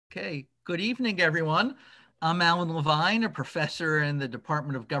Okay, good evening, everyone. I'm Alan Levine, a professor in the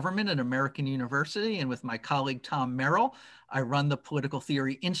Department of Government at American University, and with my colleague Tom Merrill, I run the Political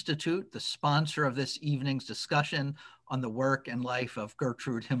Theory Institute, the sponsor of this evening's discussion on the work and life of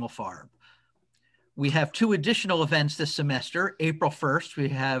Gertrude Himmelfarb. We have two additional events this semester. April 1st, we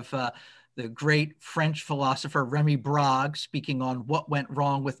have the great French philosopher Remy Brague speaking on what went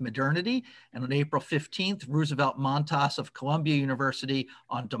wrong with modernity. And on April 15th, Roosevelt Montas of Columbia University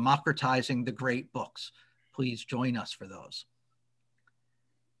on democratizing the great books. Please join us for those.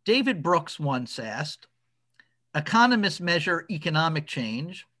 David Brooks once asked, economists measure economic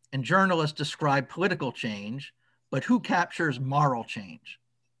change and journalists describe political change, but who captures moral change?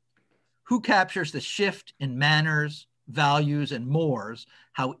 Who captures the shift in manners, values, and mores,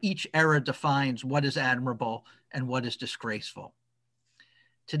 how each era defines what is admirable and what is disgraceful?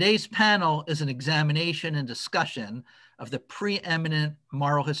 Today's panel is an examination and discussion of the preeminent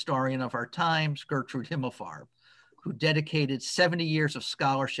moral historian of our times, Gertrude Himmelfarb, who dedicated 70 years of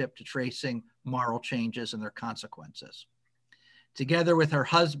scholarship to tracing moral changes and their consequences. Together with her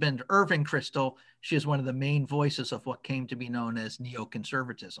husband, Irving Kristol, she is one of the main voices of what came to be known as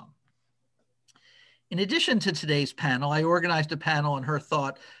neoconservatism. In addition to today's panel, I organized a panel on her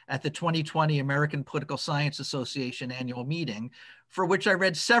thought at the 2020 American Political Science Association annual meeting, for which I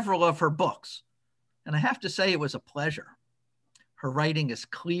read several of her books. And I have to say it was a pleasure. Her writing is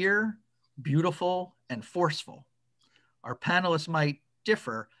clear, beautiful, and forceful. Our panelists might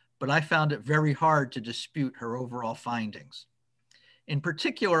differ, but I found it very hard to dispute her overall findings. In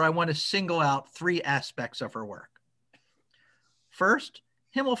particular, I want to single out three aspects of her work. First,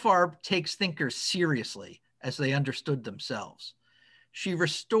 Himmelfarb takes thinkers seriously as they understood themselves. She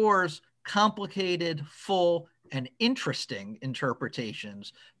restores complicated, full, and interesting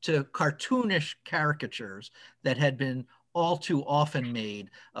interpretations to cartoonish caricatures that had been all too often made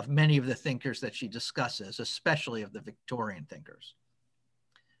of many of the thinkers that she discusses, especially of the Victorian thinkers.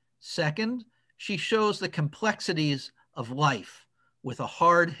 Second, she shows the complexities of life with a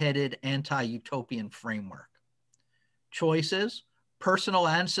hard-headed anti-utopian framework. Choices, personal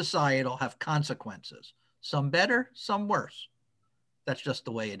and societal, have consequences, some better, some worse. That's just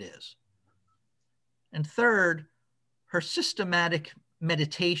the way it is. And third, her systematic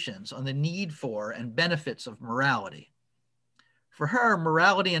meditations on the need for and benefits of morality. For her,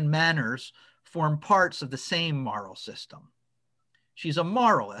 morality and manners form parts of the same moral system. She's a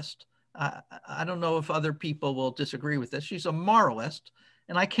moralist. I don't know if other people will disagree with this. She's a moralist,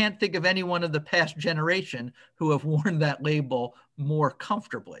 and I can't think of anyone of the past generation who have worn that label more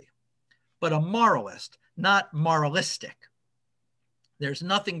comfortably. But a moralist, not moralistic. There's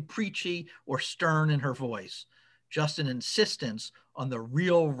nothing preachy or stern in her voice, just an insistence on the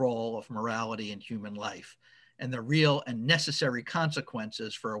real role of morality in human life and the real and necessary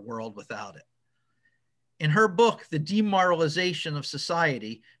consequences for a world without it. In her book, The Demoralization of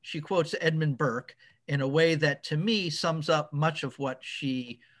Society, she quotes Edmund Burke in a way that, to me, sums up much of what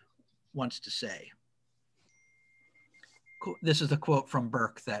she wants to say. This is a quote from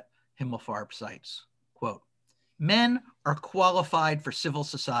Burke that Himmelfarb cites. Quote, "Men are qualified for civil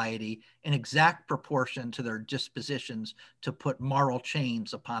society in exact proportion to their dispositions to put moral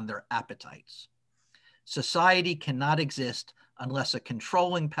chains upon their appetites. Society cannot exist unless a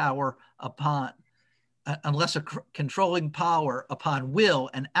controlling power upon will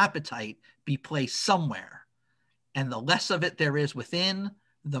and appetite be placed somewhere, and the less of it there is within,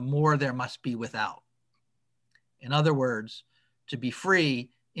 the more there must be without. In other words, to be free,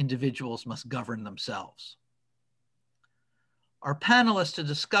 individuals must govern themselves." Our panelists to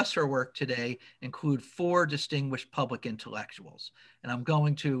discuss her work today include four distinguished public intellectuals, and I'm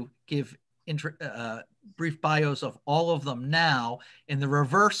going to give brief bios of all of them now in the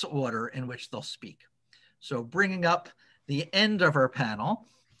reverse order in which they'll speak. So bringing up the end of our panel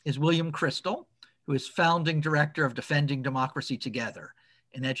is William Kristol, who is founding director of Defending Democracy Together,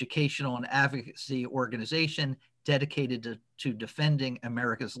 an educational and advocacy organization dedicated to defending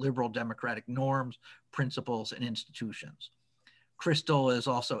America's liberal democratic norms, principles, and institutions. Kristol is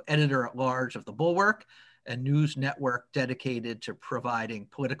also editor-at-large of The Bulwark, a news network dedicated to providing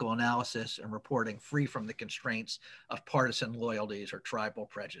political analysis and reporting free from the constraints of partisan loyalties or tribal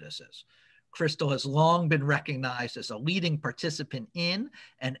prejudices. Kristol has long been recognized as a leading participant in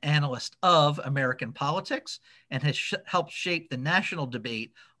and analyst of American politics and has helped shape the national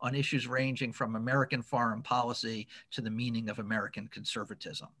debate on issues ranging from American foreign policy to the meaning of American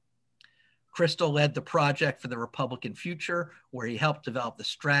conservatism. Kristol led the Project for the Republican Future, where he helped develop the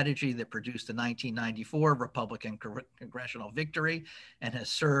strategy that produced the 1994 Republican congressional victory, and has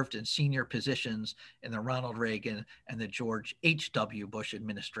served in senior positions in the Ronald Reagan and the George H.W. Bush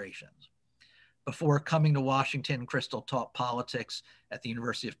administrations. Before coming to Washington, Kristol taught politics at the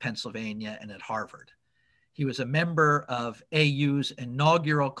University of Pennsylvania and at Harvard. He was a member of AU's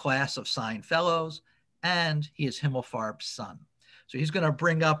inaugural class of Sign Fellows, and he is Himmelfarb's son. So he's going to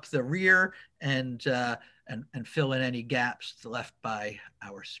bring up the rear and fill in any gaps left by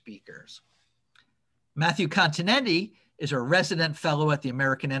our speakers. Matthew Continetti is a resident fellow at the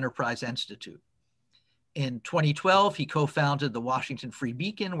American Enterprise Institute. In 2012, he co-founded the Washington Free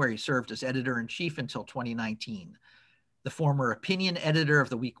Beacon, where he served as editor-in-chief until 2019. The former opinion editor of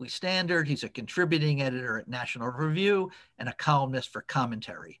the Weekly Standard, he's a contributing editor at National Review and a columnist for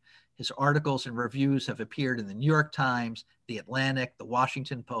Commentary. His articles and reviews have appeared in the New York Times, The Atlantic, The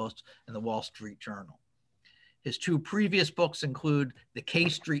Washington Post, and The Wall Street Journal. His two previous books include The K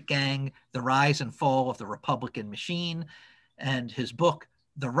Street Gang, The Rise and Fall of the Republican Machine, and his book,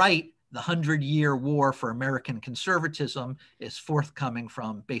 The Right, The 100-Year War for American Conservatism, is forthcoming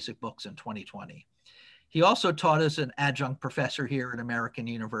from Basic Books in 2020. He also taught as an adjunct professor here at American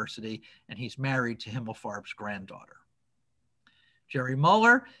University, and he's married to Himmelfarb's granddaughter. Jerry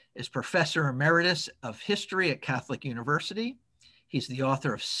Muller is Professor Emeritus of History at Catholic University. He's the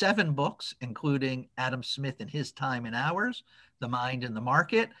author of 7 books, including Adam Smith in His Time and Ours, The Mind and the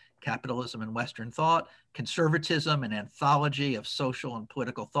Market, Capitalism and Western Thought, Conservatism, an Anthology of Social and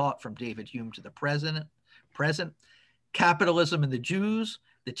Political Thought from David Hume to the Present, Capitalism and the Jews,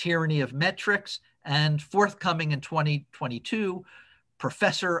 The Tyranny of Metrics, and forthcoming in 2022,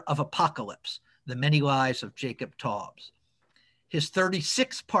 Professor of Apocalypse, The Many Lives of Jacob Taubes. His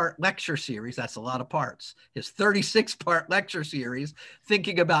 36-part lecture series, that's a lot of parts, his 36-part lecture series,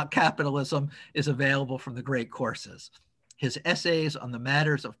 Thinking About Capitalism, is available from the Great Courses. His essays on the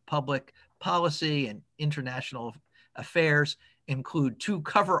matters of public policy and international affairs include 2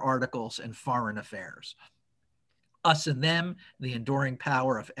 cover articles in Foreign Affairs: Us and Them, The Enduring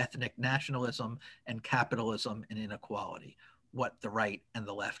Power of Ethnic Nationalism and Capitalism and Inequality, What the Right and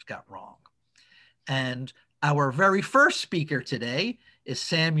the Left Got Wrong. And our very first speaker today is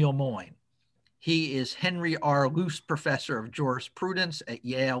Samuel Moyne. He is Henry R. Luce Professor of Jurisprudence at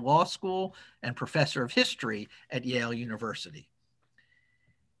Yale Law School and Professor of History at Yale University.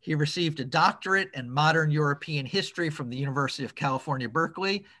 He received a doctorate in modern European history from the University of California,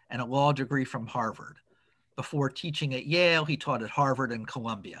 Berkeley, and a law degree from Harvard. Before teaching at Yale, he taught at Harvard and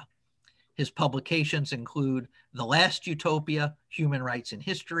Columbia. His publications include The Last Utopia, Human Rights in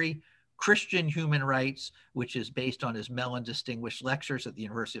History, Christian Human Rights, which is based on his Mellon Distinguished Lectures at the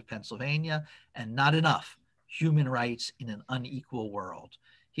University of Pennsylvania, and Not Enough, Human Rights in an Unequal World.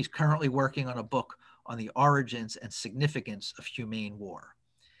 He's currently working on a book on the origins and significance of humane war.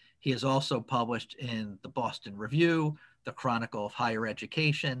 He has also published in the Boston Review, the Chronicle of Higher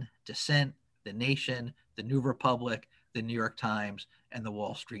Education, Dissent, The Nation, the New Republic, the New York Times, and the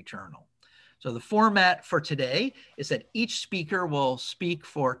Wall Street Journal. So the format for today is that each speaker will speak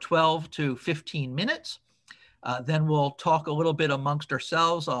for 12 to 15 minutes. Then we'll talk a little bit amongst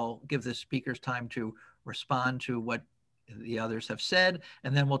ourselves. I'll give the speakers time to respond to what the others have said,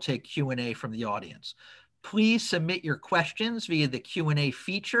 and then we'll take Q&A from the audience. Please submit your questions via the Q&A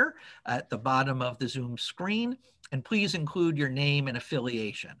feature at the bottom of the Zoom screen, and please include your name and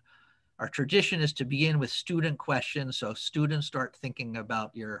affiliation. Our tradition is to begin with student questions, so students start thinking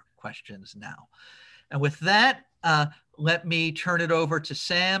about your questions now. And with that, let me turn it over to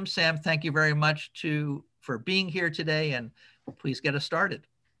Sam. Sam, thank you very much for being here today, and please get us started.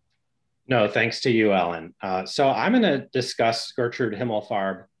 No, thanks to you, Ellen. So I'm going to discuss Gertrude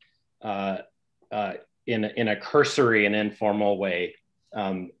Himmelfarb in a cursory and informal way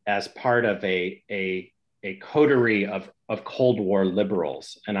as part of a coterie of Cold War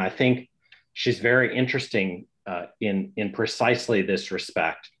liberals. And I think she's very interesting in precisely this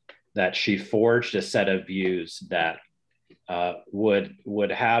respect, that she forged a set of views that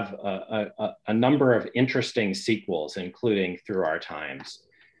would have a number of interesting sequels, including through our times.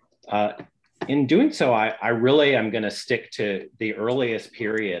 In doing so, I really am going to stick to the earliest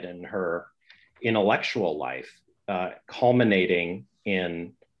period in her intellectual life, culminating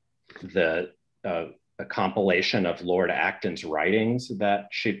in a compilation of Lord Acton's writings that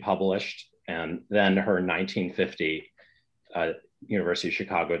she published, and then her 1950 University of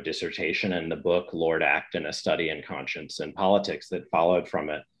Chicago dissertation and the book Lord Acton, A Study in Conscience and Politics that followed from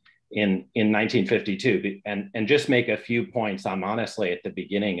it in 1952. And just make a few points. I'm honestly at the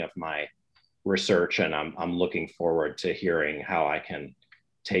beginning of my research, and I'm looking forward to hearing how I can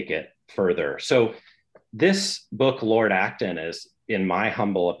take it further. So this book, Lord Acton, is, in my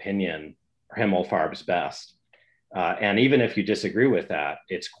humble opinion, Himmelfarb's best. And even if you disagree with that,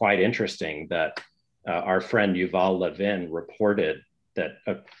 it's quite interesting that our friend Yuval Levin reported that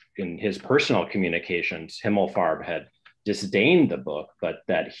in his personal communications, Himmelfarb had disdained the book, but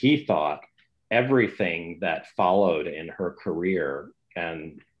that he thought everything that followed in her career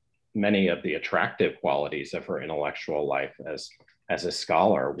and many of the attractive qualities of her intellectual life as a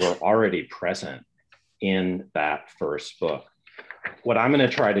scholar were already present in that first book. What I'm going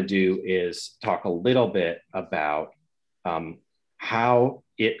to try to do is talk a little bit about how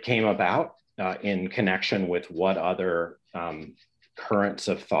it came about in connection with what other currents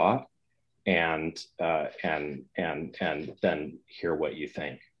of thought, and then hear what you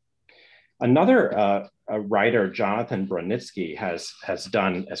think. Another writer, Jonathan Brunitsky, has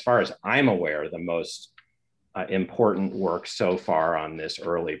done, as far as I'm aware, the most important work so far on this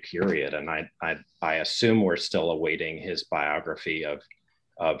early period. And I assume we're still awaiting his biography of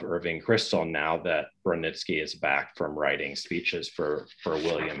Irving Kristol now that Brunitsky is back from writing speeches for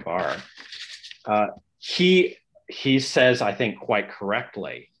William Barr. He says, I think quite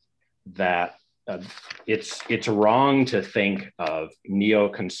correctly, that it's wrong to think of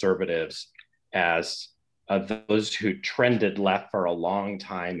neoconservatives as those who trended left for a long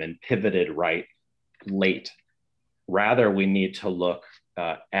time and pivoted right late. Rather, we need to look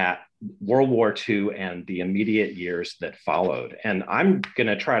at World War II and the immediate years that followed. And I'm going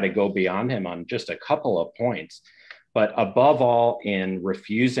to try to go beyond him on just a couple of points, but above all, in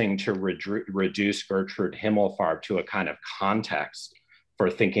refusing to reduce Gertrude Himmelfarb to a kind of context for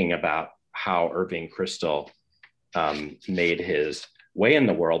thinking about how Irving Kristol made his way in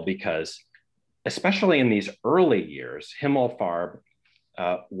the world, because especially in these early years, Himmelfarb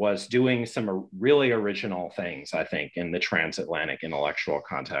was doing some really original things, I think, in the transatlantic intellectual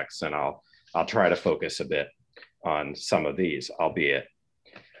context. And I'll try to focus a bit on some of these, albeit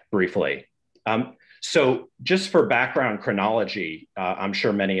briefly. So just for background chronology, I'm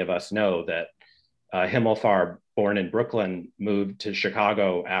sure many of us know that Himmelfarb, born in Brooklyn, moved to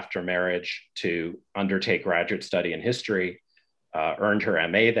Chicago after marriage to undertake graduate study in history, earned her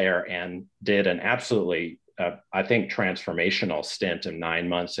MA there, and did an absolutely, I think, transformational stint of 9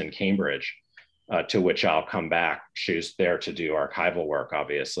 months in Cambridge, to which I'll come back. She was there to do archival work,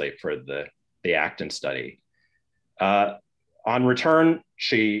 obviously, for the Acton study. On return,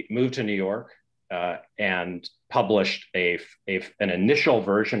 she moved to New York and published an initial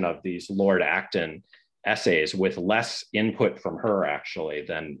version of these Lord Acton essays with less input from her, actually,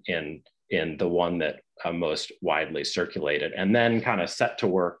 than in the one that most widely circulated, and then kind of set to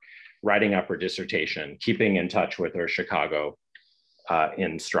work writing up her dissertation, keeping in touch with her Chicago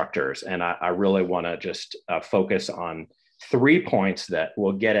instructors. And I really want to just focus on 3 points that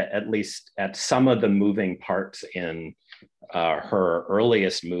will get at least at some of the moving parts in her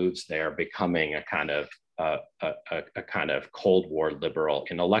earliest moves there, becoming a kind of Cold War liberal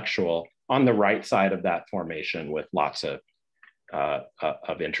intellectual on the right side of that formation, with lots of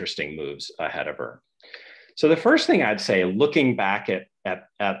interesting moves ahead of her. So the first thing I'd say, looking back at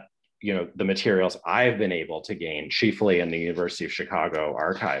the materials I've been able to gain, chiefly in the University of Chicago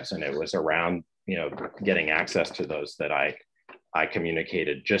archives, and it was around getting access to those that I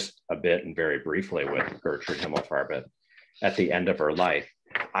communicated just a bit and very briefly with Gertrude Himmelfarb at the end of her life.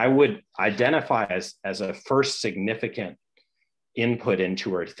 I would identify as a first significant input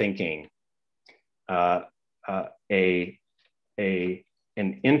into her thinking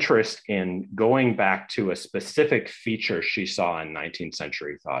an interest in going back to a specific feature she saw in 19th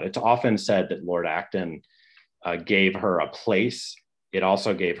century thought. It's often said that Lord Acton gave her a place. It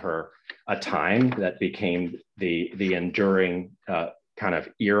also gave her a time that became the enduring kind of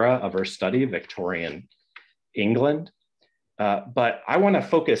era of her study, Victorian England. But I want to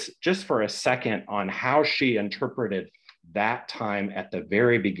focus just for a second on how she interpreted that time at the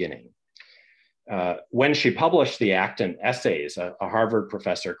very beginning. When she published the Acton essays, a Harvard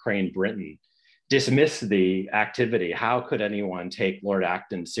professor, Crane Brinton, dismissed the activity. How could anyone take Lord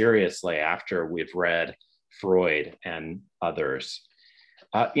Acton seriously after we've read Freud and others?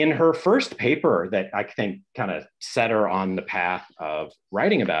 In her first paper that I think kind of set her on the path of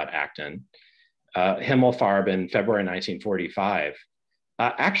writing about Acton, Himmelfarb in February 1945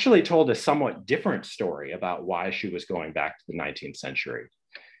 actually told a somewhat different story about why she was going back to the 19th century.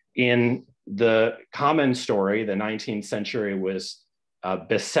 In the common story, the 19th century was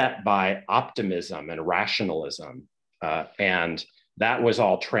beset by optimism and rationalism, and that was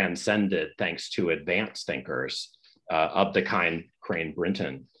all transcended thanks to advanced thinkers of the kind Crane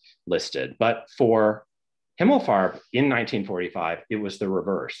Brinton listed. But for Himmelfarb in 1945, it was the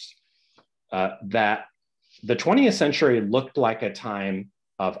reverse. that the 20th century looked like a time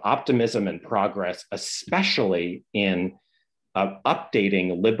of optimism and progress, especially in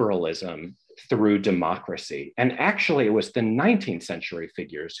updating liberalism through democracy. And actually, it was the 19th century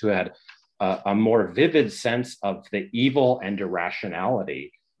figures who had a more vivid sense of the evil and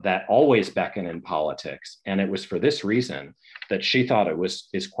irrationality that always beckon in politics. And it was for this reason that she thought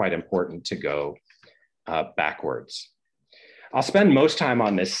is quite important to go backwards. I'll spend most time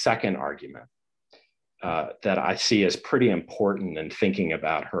on this second argument that I see as pretty important in thinking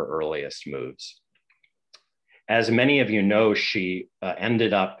about her earliest moves. As many of you know, she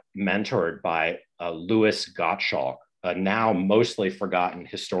ended up mentored by Louis Gottschalk, a now mostly forgotten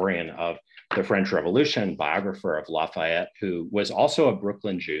historian of the French Revolution, biographer of Lafayette, who was also a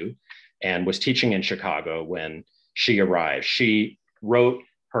Brooklyn Jew and was teaching in Chicago when she arrived. She wrote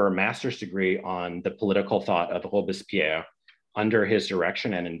her master's degree on the political thought of Robespierre under his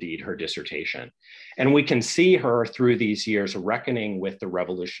direction, and indeed her dissertation. And we can see her through these years reckoning with the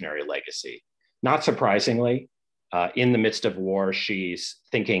revolutionary legacy. Not surprisingly, in the midst of war, she's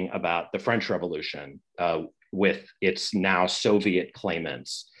thinking about the French Revolution with its now Soviet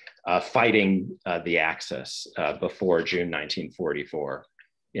claimants fighting the Axis before June 1944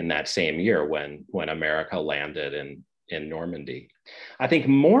 in that same year when America landed in Normandy. I think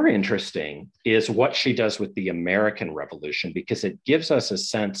more interesting is what she does with the American Revolution, because it gives us a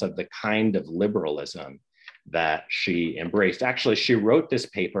sense of the kind of liberalism that she embraced. Actually, she wrote this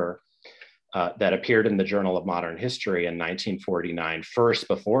paper that appeared in the Journal of Modern History in 1949, first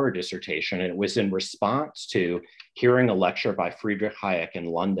before her dissertation. And it was in response to hearing a lecture by Friedrich Hayek in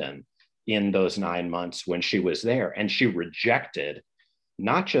London in those 9 months when she was there. And she rejected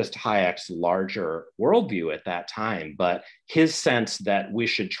not just Hayek's larger worldview at that time, but his sense that we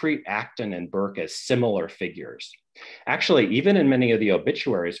should treat Acton and Burke as similar figures. Actually, even in many of the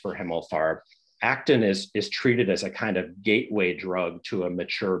obituaries for Himmelfarb, Acton is treated as a kind of gateway drug to a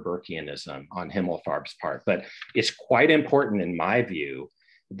mature Burkeanism on Himmelfarb's part. But it's quite important, in my view,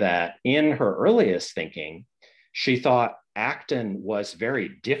 that in her earliest thinking, she thought Acton was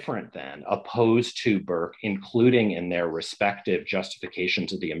very different than, opposed to Burke, including in their respective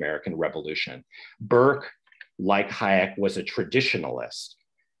justifications of the American Revolution. Burke, like Hayek, was a traditionalist.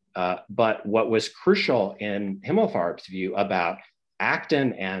 But what was crucial in Himmelfarb's view about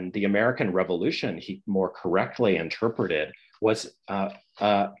Acton and the American Revolution, he more correctly interpreted, was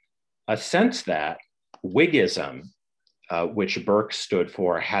a sense that Whiggism, which Burke stood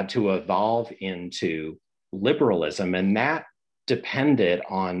for, had to evolve into liberalism, and that depended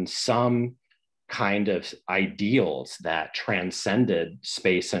on some kind of ideals that transcended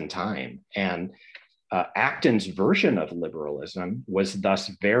space and time. And Acton's version of liberalism was thus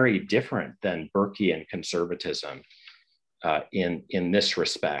very different than Burkean conservatism in this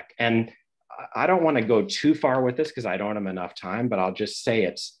respect. And I don't want to go too far with this because I don't have enough time, but I'll just say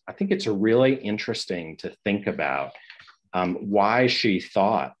I think it's really interesting to think about why she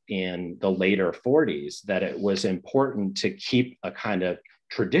thought in the later 40s that it was important to keep a kind of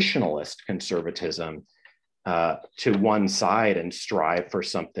traditionalist conservatism to one side and strive for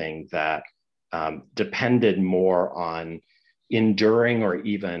something that depended more on enduring or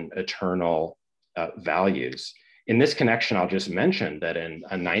even eternal values. In this connection, I'll just mention that in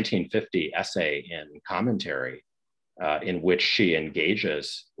a 1950 essay in Commentary, in which she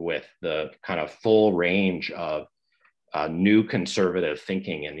engages with the kind of full range of new conservative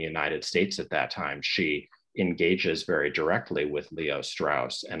thinking in the United States at that time, she engages very directly with Leo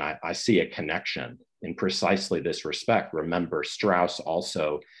Strauss. And I see a connection in precisely this respect. Remember, Strauss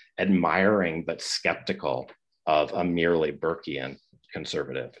also admiring but skeptical of a merely Burkean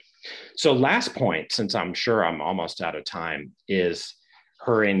conservative. So last point, since I'm sure I'm almost out of time, is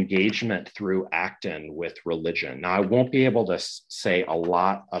her engagement through Acton with religion. Now, I won't be able to say a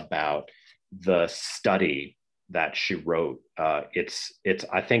lot about the study that she wrote. It's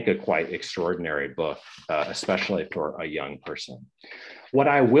I think, a quite extraordinary book, especially for a young person. What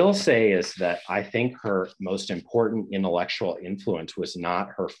I will say is that I think her most important intellectual influence was not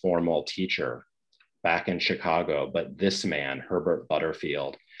her formal teacher back in Chicago, but this man, Herbert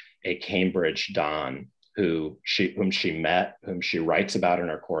Butterfield, a Cambridge Don whom she met, whom she writes about in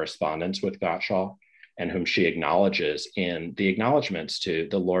her correspondence with Gottschalk, and whom she acknowledges in the acknowledgements to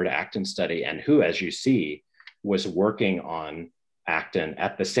the Lord Acton study, and who, as you see, was working on Acton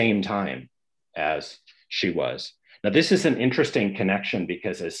at the same time as she was. Now, this is an interesting connection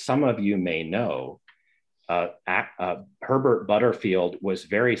because, as some of you may know, Herbert Butterfield was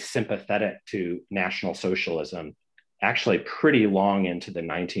very sympathetic to National Socialism, actually pretty long into the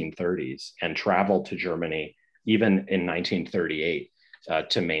 1930s, and traveled to Germany even in 1938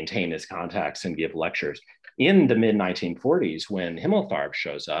 to maintain his contacts and give lectures. In the mid-1940s, when Himmelfarb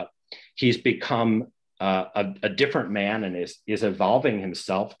shows up, he's become a different man and is evolving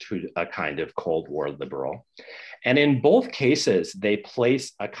himself to a kind of Cold War liberal. And in both cases, they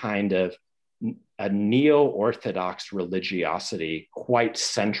place a kind of a neo-Orthodox religiosity quite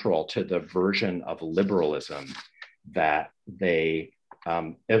central to the version of liberalism that they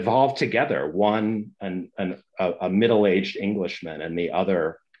evolved together. One, a middle-aged Englishman, and the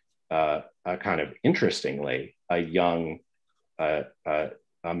other, kind of interestingly, a young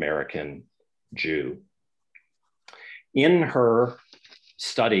American Jew. In her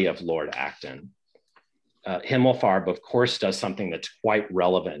study of Lord Acton, Himmelfarb, of course, does something that's quite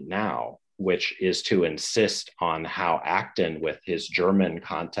relevant now, which is to insist on how Acton, with his German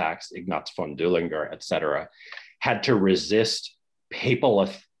contacts, Ignaz von Dullinger, et cetera, had to resist papal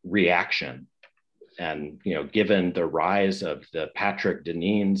reaction. And, you know, given the rise of the Patrick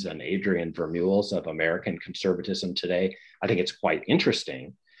Deneen's and Adrian Vermeule's of American conservatism today, I think it's quite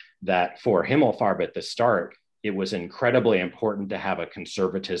interesting that for Himmelfarb at the start, it was incredibly important to have a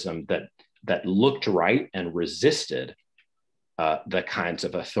conservatism that looked right and resisted the kinds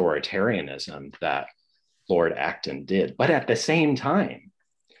of authoritarianism that Lord Acton did. But at the same time,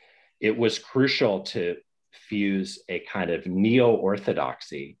 it was crucial to fuse a kind of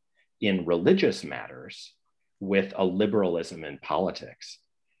neo-orthodoxy in religious matters with a liberalism in politics.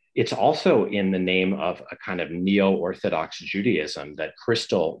 It's also in the name of a kind of neo-Orthodox Judaism that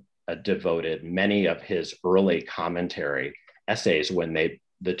Kristol devoted many of his early commentary essays when the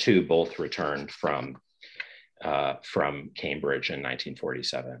two both returned from Cambridge in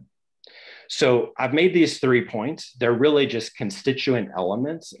 1947. So I've made these 3 points. They're really just constituent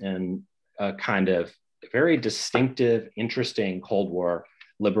elements in a kind of very distinctive, interesting Cold War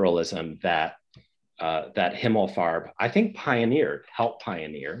liberalism that Himmelfarb, I think, helped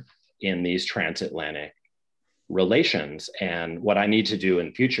pioneer in these transatlantic relations. And what I need to do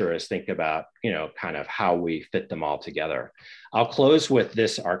in future is think about, you know, kind of how we fit them all together. I'll close with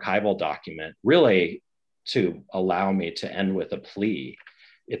this archival document, really to allow me to end with a plea.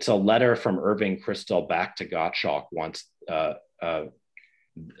 It's a letter from Irving Kristol back to Gottschalk once the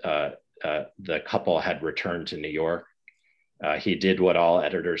couple had returned to New York. He did what all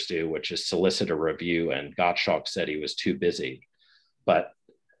editors do, which is solicit a review, and Gottschalk said he was too busy. But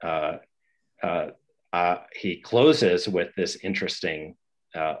he closes with this interesting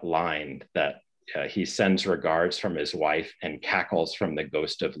line that he sends regards from his wife and cackles from the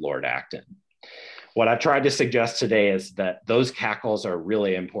ghost of Lord Acton. What I've tried to suggest today is that those cackles are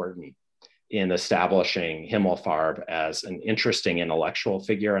really important in establishing Himmelfarb as an interesting intellectual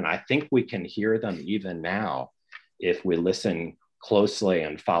figure. And I think we can hear them even now if we listen closely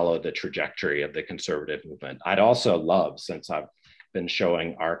and follow the trajectory of the conservative movement. I'd also love, since I've been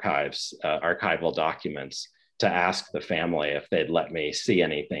showing archival documents, to ask the family if they'd let me see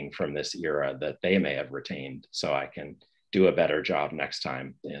anything from this era that they may have retained, so I can do a better job next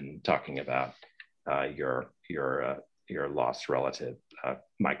time in talking about your lost relative.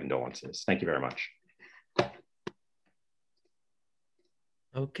 My condolences. Thank you very much.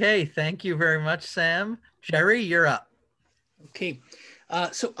 Okay, thank you very much, Sam. Jerry, you're up. Okay,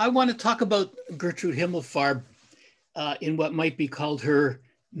 so I want to talk about Gertrude Himmelfarb in what might be called her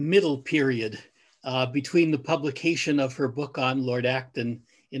middle period between the publication of her book on Lord Acton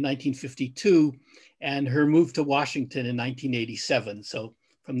in 1952 and her move to Washington in 1987. So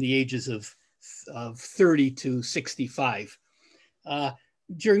from the ages of 30 to 65.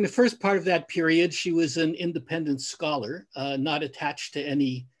 During the first part of that period, she was an independent scholar, not attached to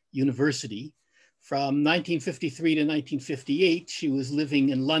any university. From 1953 to 1958, she was living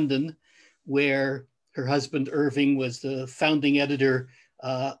in London, where her husband Irving was the founding editor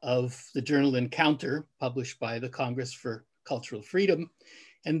of the journal Encounter, published by the Congress for Cultural Freedom.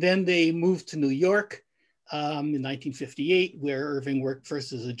 And then they moved to New York in 1958, where Irving worked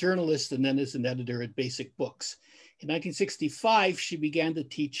first as a journalist and then as an editor at Basic Books. In 1965, she began to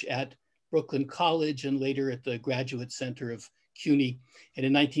teach at Brooklyn College and later at the Graduate Center of CUNY. And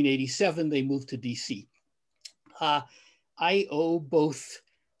in 1987, they moved to DC. I owe both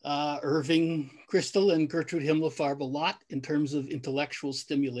Irving Kristol and Gertrude Himmelfarb a lot in terms of intellectual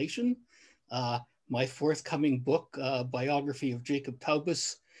stimulation. My forthcoming book, biography of Jacob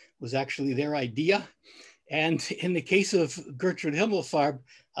Taubes, was actually their idea. And in the case of Gertrude Himmelfarb,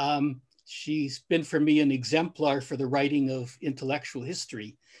 she's been for me an exemplar for the writing of intellectual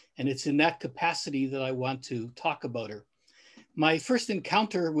history. And it's in that capacity that I want to talk about her. My first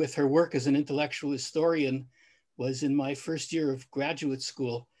encounter with her work as an intellectual historian was in my first year of graduate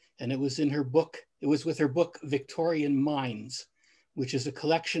school. And it was in her book, it was with her book, Victorian Minds, which is a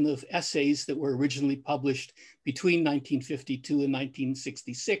collection of essays that were originally published between 1952 and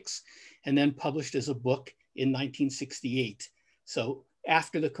 1966, and then published as a book in 1968. So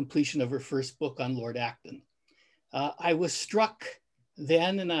after the completion of her first book on Lord Acton. I was struck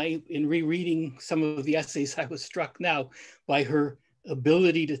then, and in rereading some of the essays, I was struck now by her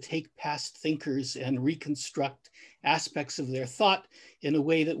ability to take past thinkers and reconstruct aspects of their thought in a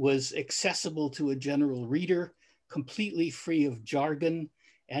way that was accessible to a general reader, completely free of jargon,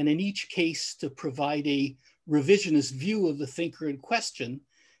 and in each case to provide a revisionist view of the thinker in question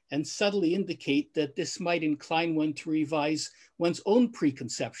and subtly indicate that this might incline one to revise one's own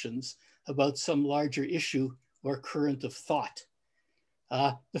preconceptions about some larger issue or current of thought.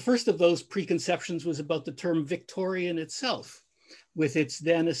 The first of those preconceptions was about the term Victorian itself, with its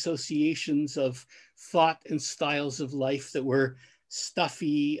then associations of thought and styles of life that were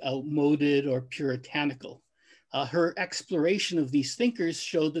stuffy, outmoded, or puritanical. Her exploration of these thinkers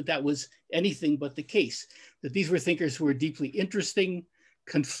showed that that was anything but the case, that these were thinkers who were deeply interesting,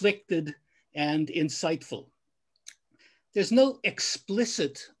 conflicted, and insightful. There's no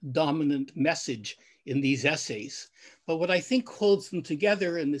explicit dominant message in these essays, but what I think holds them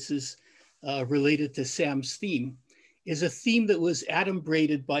together, and this is related to Sam's theme, is a theme that was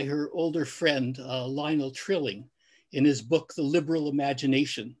adumbrated by her older friend, Lionel Trilling, in his book, The Liberal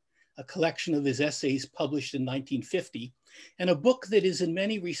Imagination, a collection of his essays published in 1950, and a book that is in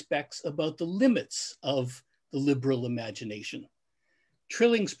many respects about the limits of the liberal imagination.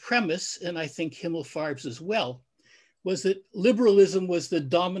 Trilling's premise, and I think Himmelfarb's as well, was that liberalism was the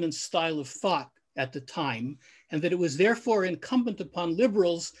dominant style of thought at the time, and that it was therefore incumbent upon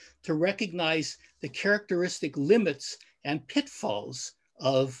liberals to recognize the characteristic limits and pitfalls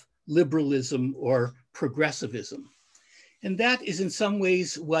of liberalism or progressivism. And that is in some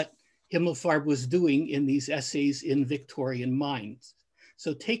ways what Himmelfarb was doing in these essays in Victorian Minds.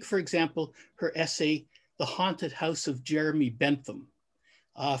 So take, for example, her essay, The Haunted House of Jeremy Bentham,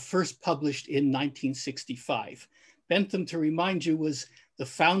 first published in 1965. Bentham, to remind you, was the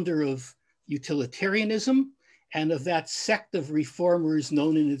founder of utilitarianism and of that sect of reformers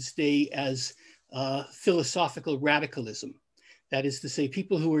known in its day as philosophical radicalism. That is to say,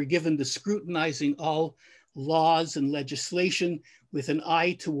 people who were given to scrutinizing all laws and legislation with an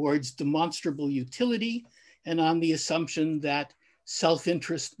eye towards demonstrable utility and on the assumption that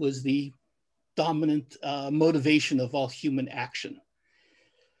self-interest was the dominant motivation of all human action.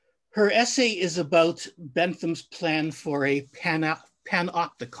 Her essay is about Bentham's plan for a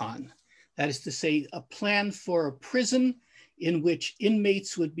panopticon, that is to say, a plan for a prison in which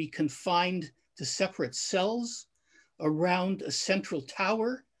inmates would be confined to separate cells around a central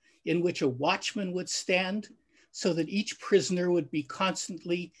tower in which a watchman would stand so that each prisoner would be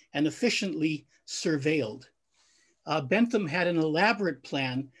constantly and efficiently surveilled. Bentham had an elaborate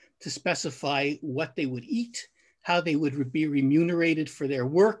plan to specify what they would eat, how they would be remunerated for their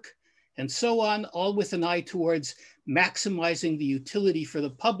work, and so on, all with an eye towards maximizing the utility for the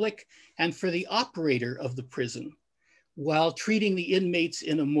public and for the operator of the prison, while treating the inmates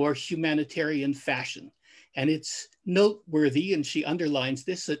in a more humanitarian fashion. And it's noteworthy, and she underlines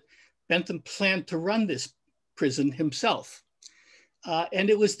this, that Bentham planned to run this prison himself. And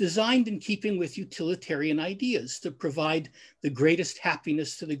it was designed in keeping with utilitarian ideas to provide the greatest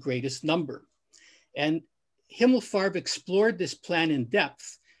happiness to the greatest number. And Himmelfarb explored this plan in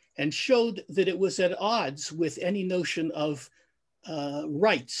depth and showed that it was at odds with any notion of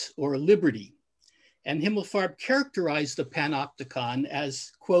rights or liberty. And Himmelfarb characterized the panopticon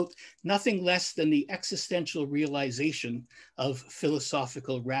as, quote, nothing less than the existential realization of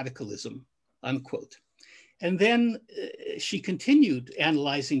philosophical radicalism, unquote. And then she continued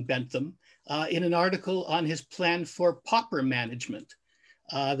analyzing Bentham in an article on his plan for pauper management,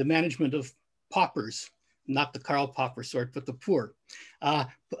 the management of paupers, not the Karl Popper sort, but the poor.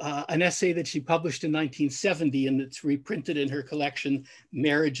 An essay that she published in 1970, and it's reprinted in her collection,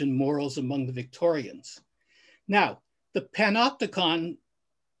 Marriage and Morals Among the Victorians. Now, the panopticon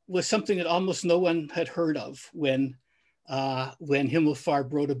was something that almost no one had heard of when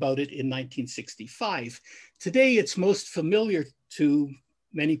Himmelfarb wrote about it in 1965. Today, it's most familiar to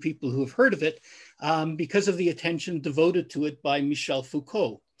many people who have heard of it because of the attention devoted to it by Michel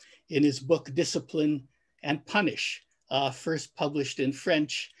Foucault in his book, Discipline and Punish, first published in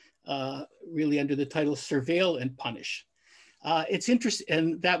French, really under the title Surveil and Punish. It's interesting,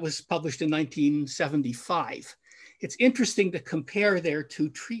 and that was published in 1975. It's interesting to compare their two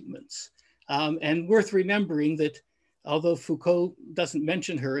treatments, and worth remembering that although Foucault doesn't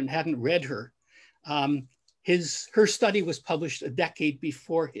mention her and hadn't read her, her study was published a decade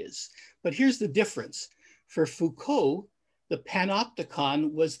before his. But here's the difference. For Foucault, the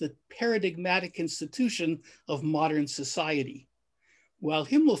panopticon was the paradigmatic institution of modern society, while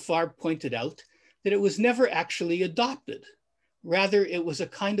Himmelfarb pointed out that it was never actually adopted. Rather, it was a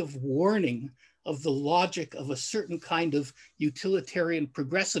kind of warning of the logic of a certain kind of utilitarian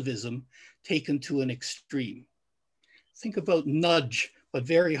progressivism taken to an extreme. Think about nudge, but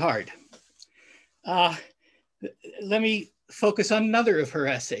very hard. Let me focus on another of her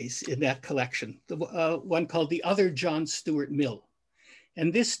essays in that collection, the one called The Other John Stuart Mill.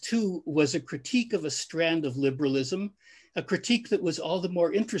 And this too was a critique of a strand of liberalism, a critique that was all the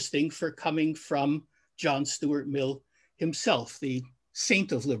more interesting for coming from John Stuart Mill himself, the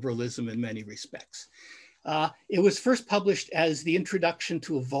saint of liberalism in many respects. It was first published as the introduction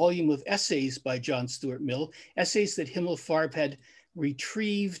to a volume of essays by John Stuart Mill, essays that Himmelfarb had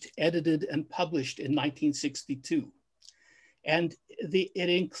retrieved, edited, and published in 1962. And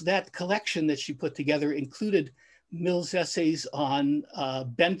that collection that she put together included Mill's essays on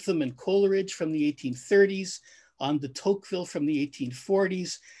Bentham and Coleridge from the 1830s, on de Tocqueville from the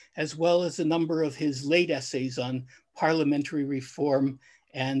 1840s, as well as a number of his late essays on parliamentary reform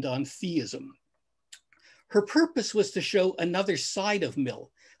and on theism. Her purpose was to show another side of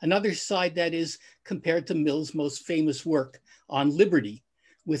Mill, another side that is compared to Mill's most famous work on liberty,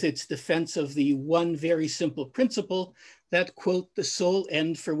 with its defense of the one very simple principle that, quote, the sole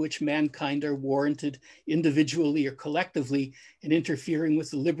end for which mankind are warranted individually or collectively in interfering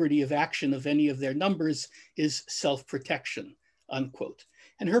with the liberty of action of any of their numbers is self-protection, unquote.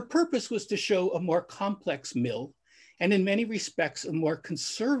 And her purpose was to show a more complex Mill, and in many respects, a more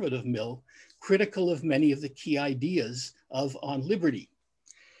conservative Mill, critical of many of the key ideas of On Liberty.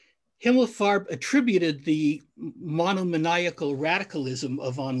 Himmelfarb attributed the monomaniacal radicalism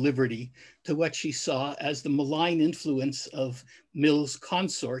of On Liberty to what she saw as the malign influence of Mill's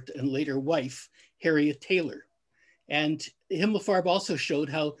consort and later wife, Harriet Taylor. And Himmelfarb also showed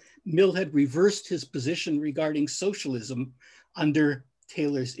how Mill had reversed his position regarding socialism under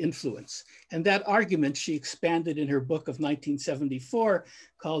Taylor's influence. And that argument she expanded in her book of 1974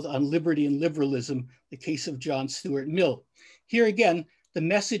 called On Liberty and Liberalism, The Case of John Stuart Mill. Here again, the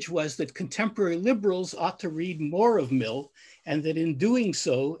message was that contemporary liberals ought to read more of Mill, and that in doing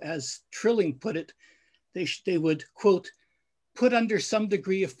so, as Trilling put it, they would, quote, put under some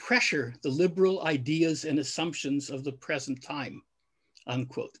degree of pressure the liberal ideas and assumptions of the present time,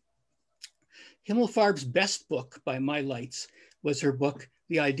 unquote. Himmelfarb's best book by my lights was her book,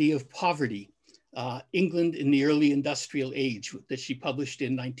 The Idea of Poverty, England in the Early Industrial Age, that she published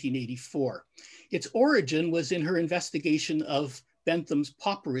in 1984. Its origin was in her investigation of Bentham's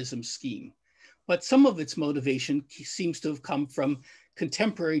pauperism scheme, but some of its motivation seems to have come from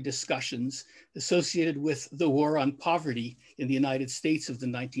contemporary discussions associated with the war on poverty in the United States of the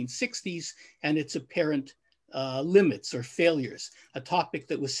 1960s and its apparent limits or failures, a topic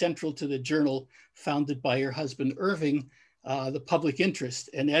that was central to the journal founded by her husband Irving, The Public Interest,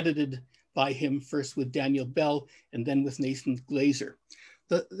 and edited by him first with Daniel Bell and then with Nathan Glazer.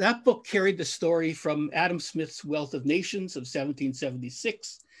 That book carried the story from Adam Smith's Wealth of Nations of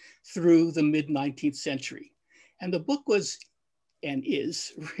 1776 through the mid-19th century. And the book was and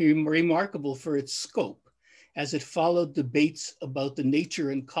is remarkable for its scope, as it followed debates about the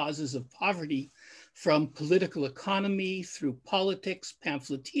nature and causes of poverty from political economy through politics,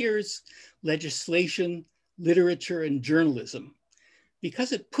 pamphleteers, legislation, literature, and journalism.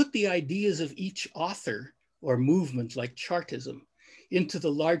 Because it put the ideas of each author or movement like Chartism into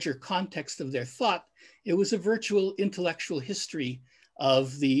the larger context of their thought, it was a virtual intellectual history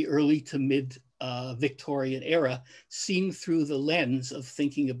of the early to mid Victorian era, seen through the lens of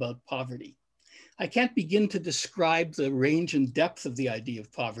thinking about poverty. I can't begin to describe the range and depth of the idea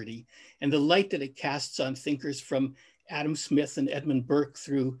of poverty and the light that it casts on thinkers from Adam Smith and Edmund Burke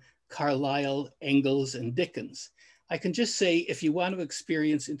through Carlyle, Engels, and Dickens. I can just say, if you want to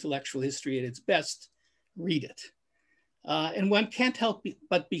experience intellectual history at its best, read it. And one can't help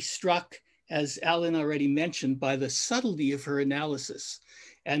but be struck, as Alan already mentioned, by the subtlety of her analysis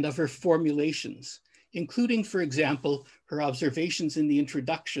and of her formulations, including, for example, her observations in the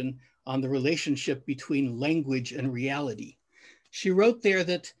introduction on the relationship between language and reality. She wrote there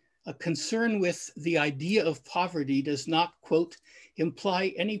that a concern with the idea of poverty does not, quote,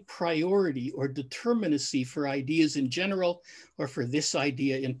 imply any priority or determinacy for ideas in general or for this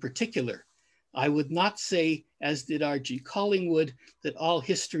idea in particular. I would not say, as did R.G. Collingwood, that all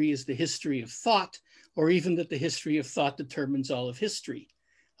history is the history of thought, or even that the history of thought determines all of history.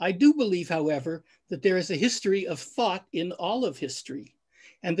 I do believe, however, that there is a history of thought in all of history,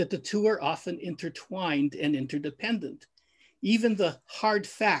 and that the two are often intertwined and interdependent. Even the hard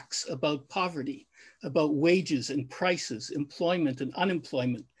facts about poverty, about wages and prices, employment and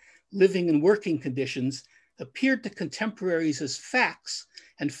unemployment, living and working conditions appeared to contemporaries as facts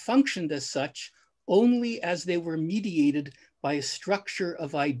and functioned as such only as they were mediated by a structure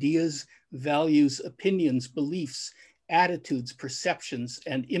of ideas, values, opinions, beliefs, attitudes, perceptions,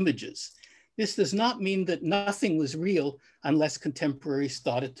 and images. This does not mean that nothing was real unless contemporaries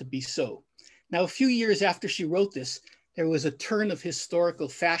thought it to be so. Now, a few years after she wrote this, there was a turn of historical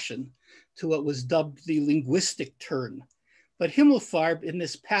fashion to what was dubbed the linguistic turn. But Himmelfarb in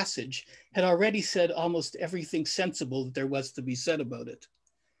this passage had already said almost everything sensible that there was to be said about it.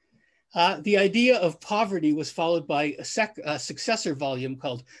 The idea of poverty was followed by a successor volume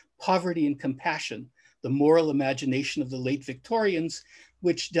called Poverty and Compassion, the moral imagination of the late Victorians,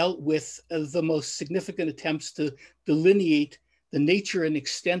 which dealt with the most significant attempts to delineate the nature and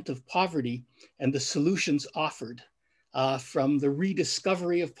extent of poverty and the solutions offered, from the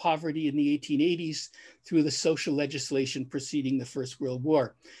rediscovery of poverty in the 1880s through the social legislation preceding the First World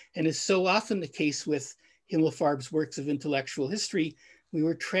War. And as so often the case with Himmelfarb's works of intellectual history, we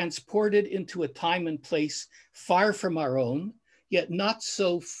were transported into a time and place far from our own, yet not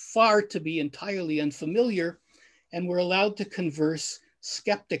so far to be entirely unfamiliar, and were allowed to converse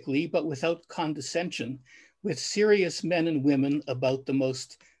skeptically, but without condescension, with serious men and women about the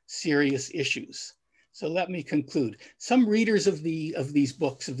most serious issues. So let me conclude. Some readers of these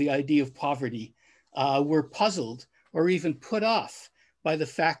books, of the idea of poverty, were puzzled or even put off by the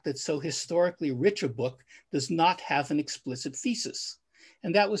fact that so historically rich a book does not have an explicit thesis.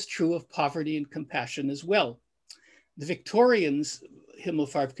 And that was true of Poverty and Compassion as well. The Victorians,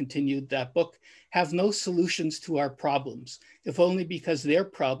 Himmelfarb continued that book, have no solutions to our problems, if only because their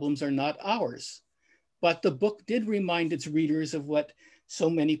problems are not ours. But the book did remind its readers of what so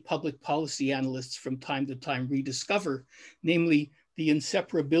many public policy analysts from time to time rediscover, namely the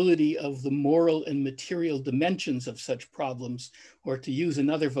inseparability of the moral and material dimensions of such problems, or to use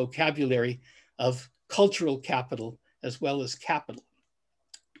another vocabulary, of cultural capital as well as capital.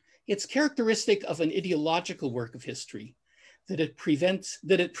 It's characteristic of an ideological work of history that it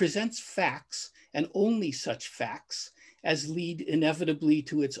presents facts, and only such facts, as lead inevitably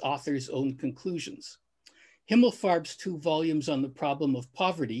to its author's own conclusions. Himmelfarb's 2 volumes on the problem of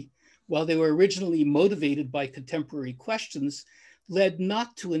poverty, while they were originally motivated by contemporary questions, led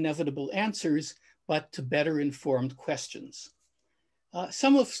not to inevitable answers, but to better informed questions.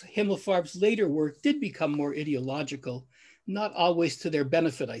 Some of Himmelfarb's later work did become more ideological, not always to their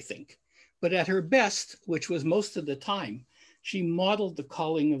benefit, I think. But at her best, which was most of the time, she modeled the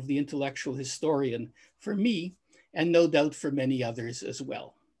calling of the intellectual historian for me, and no doubt for many others as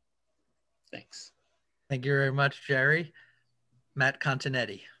well. Thanks. Thank you very much, Jerry. Matt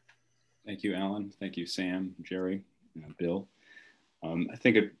Continetti. Thank you, Alan. Thank you, Sam, Jerry, Bill. I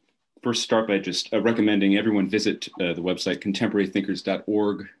think I'd first start by just recommending everyone visit the website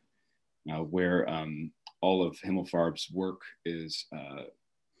contemporarythinkers.org, where all of Himmelfarb's work is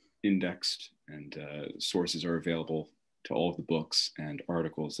indexed, and sources are available to all of the books and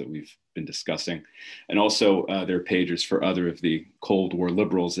articles that we've been discussing. And also there are pages for other of the Cold War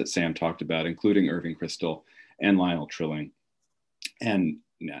liberals that Sam talked about, including Irving Kristol and Lionel Trilling and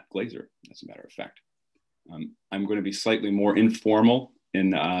Nat Glaser, as a matter of fact. I'm going to be slightly more informal in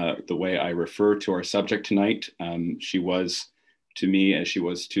the way I refer to our subject tonight. She was to me, as she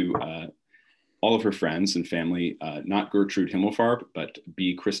was to all of her friends and family, not Gertrude Himmelfarb, but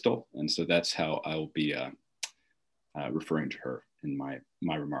B. Kristol. And so that's how I will be referring to her in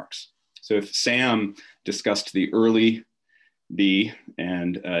my remarks. So if Sam discussed the early B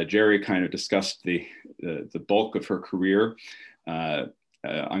and Jerry kind of discussed the bulk of her career,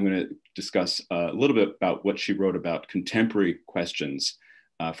 I'm going to discuss a little bit about what she wrote about contemporary questions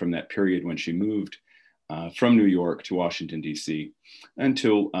from that period when she moved from New York to Washington, D.C.,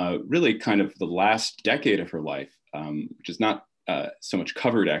 until really kind of the last decade of her life, which is not so much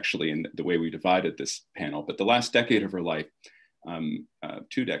covered actually in the way we divided this panel, but the last decade of her life,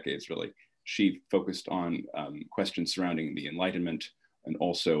 2 decades really, she focused on questions surrounding the Enlightenment and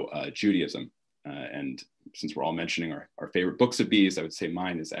also Judaism. And since we're all mentioning our favorite books of B's, I would say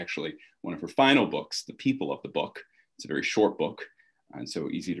mine is actually one of her final books, The People of the Book. It's a very short book and so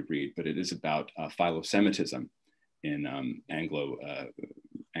easy to read, but it is about philo-Semitism in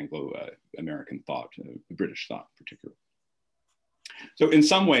Anglo-American thought, British thought in particular. So in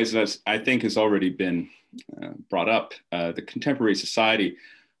some ways, as I think has already been brought up, the contemporary society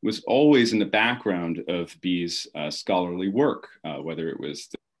was always in the background of B's scholarly work, whether it was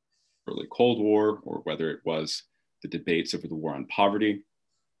the early Cold War or whether it was the debates over the war on poverty.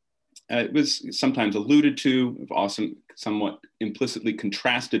 It was sometimes alluded to, somewhat implicitly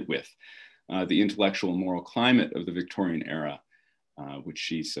contrasted with the intellectual and moral climate of the Victorian era, which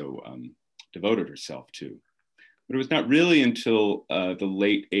she so devoted herself to. But it was not really until the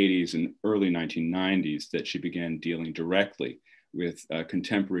late 80s and early 1990s that she began dealing directly with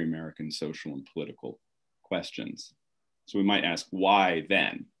contemporary American social and political questions. So we might ask, why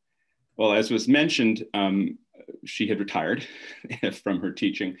then? Well, as was mentioned, she had retired from her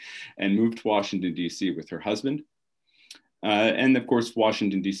teaching and moved to Washington, D.C. with her husband. And of course,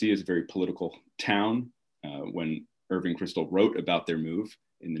 Washington, D.C. is a very political town. When Irving Kristol wrote about their move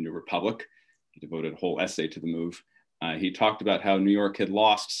in the New Republic, he devoted a whole essay to the move. He talked about how New York had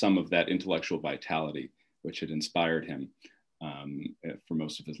lost some of that intellectual vitality, which had inspired him for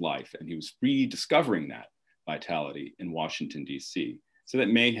most of his life. And he was rediscovering that vitality in Washington, D.C. So that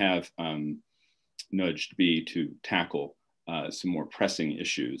may have nudged B to tackle some more pressing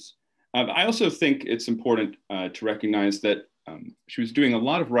issues. I also think it's important to recognize that she was doing a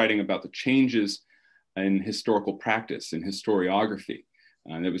lot of writing about the changes in historical practice and historiography.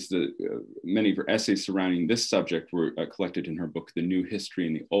 There was many of her essays surrounding this subject were collected in her book, The New History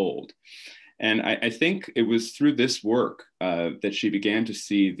and the Old. And I think it was through this work that she began to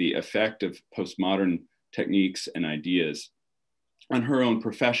see the effect of postmodern techniques and ideas on her own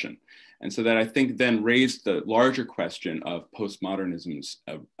profession. And so that I think then raised the larger question of postmodernism's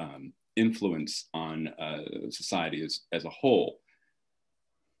influence on society as a whole.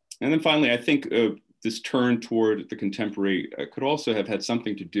 And then finally, I think this turn toward the contemporary could also have had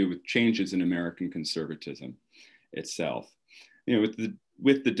something to do with changes in American conservatism itself. You know,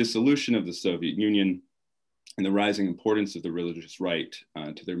 with the dissolution of the Soviet Union and the rising importance of the religious right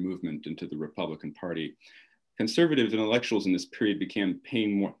to their movement and to the Republican Party, conservative intellectuals in this period began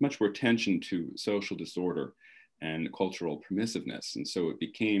paying much more attention to social disorder and cultural permissiveness. And so it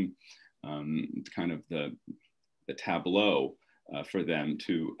became kind of the tableau for them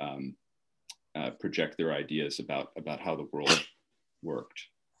to project their ideas about how the world worked.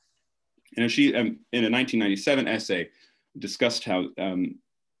 And she, in a 1997 essay, discussed how, and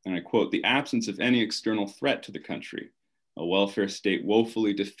I quote, "the absence of any external threat to the country, a welfare state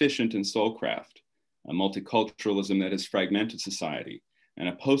woefully deficient in soulcraft, a multiculturalism that has fragmented society, and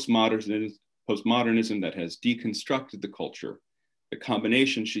a postmodernism that has deconstructed the culture. The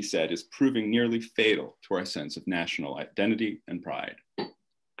combination," she said, "is proving nearly fatal to our sense of national identity and pride."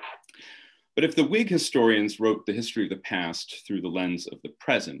 But if the Whig historians wrote the history of the past through the lens of the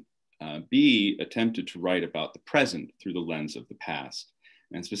present, B attempted to write about the present through the lens of the past,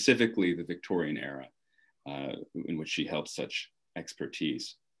 and specifically the Victorian era, in which she held such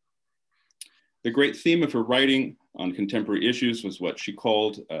expertise. The great theme of her writing on contemporary issues was what she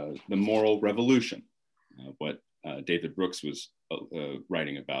called the moral revolution, what David Brooks was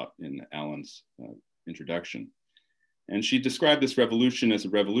writing about in Alan's introduction. And she described this revolution as a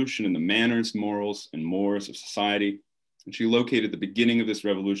revolution in the manners, morals, and mores of society. And she located the beginning of this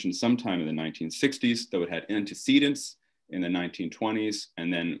revolution sometime in the 1960s, though it had antecedents in the 1920s,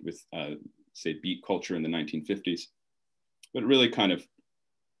 and then with, say, beat culture in the 1950s. But it really kind of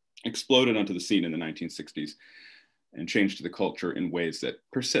exploded onto the scene in the 1960s and changed the culture in ways that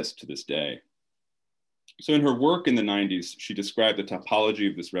persist to this day. So in her work in the 90s, she described the topology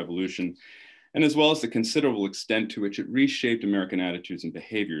of this revolution, and as well as the considerable extent to which it reshaped American attitudes and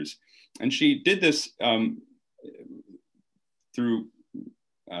behaviors. And she did this through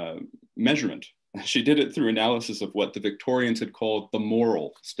measurement. She did it through analysis of what the Victorians had called the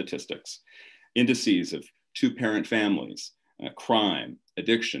moral statistics, indices of two-parent families, crime,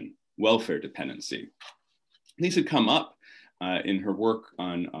 addiction, welfare dependency. These had come up in her work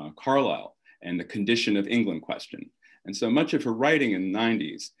on Carlyle and the condition of England question. And so much of her writing in the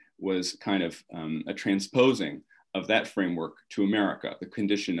 90s was kind of a transposing of that framework to America, the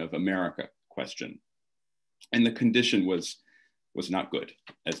condition of America question. And the condition was not good,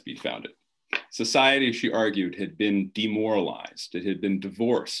 as Bede found it. Society, she argued, had been demoralized. It had been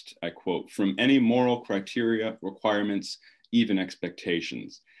divorced, I quote, "from any moral criteria, requirements, even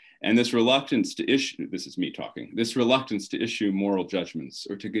expectations. And this reluctance to issue," this is me talking, "this reluctance to issue moral judgments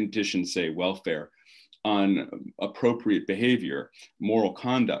or to condition, say, welfare on appropriate behavior, moral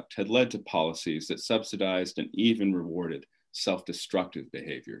conduct, had led to policies that subsidized and even rewarded self-destructive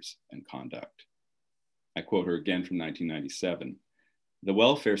behaviors and conduct." I quote her again from 1997. "The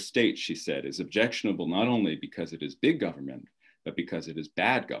welfare state," she said, "is objectionable not only because it is big government, but because it is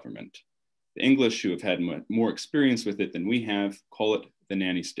bad government. The English, who have had more experience with it than we have, call it the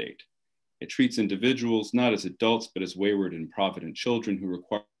nanny state. It treats individuals not as adults, but as wayward and improvident children who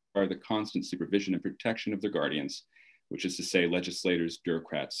require the constant supervision and protection of their guardians, which is to say legislators,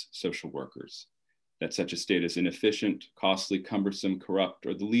 bureaucrats, social workers. that such a state is inefficient, costly, cumbersome, corrupt,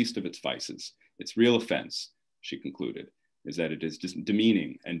 or the least of its vices. Its real offense, she concluded, is that it is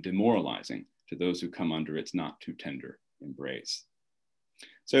demeaning and demoralizing to those who come under its not too tender embrace.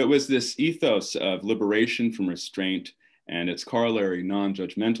 So it was this ethos of liberation from restraint and its corollary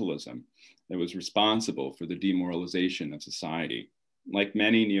non-judgmentalism that was responsible for the demoralization of society. Like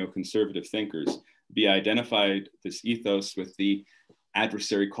many neoconservative thinkers, Bee identified this ethos with the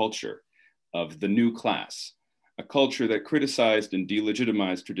adversary culture of the new class, a culture that criticized and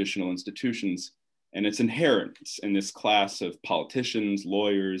delegitimized traditional institutions and its inherence in this class of politicians,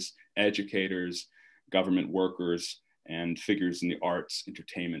 lawyers, educators, government workers, and figures in the arts,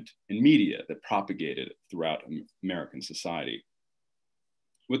 entertainment, and media that propagated throughout American society.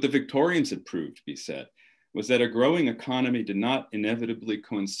 What the Victorians had proved, Bee said, was that a growing economy did not inevitably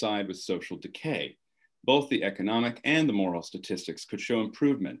coincide with social decay. Both the economic and the moral statistics could show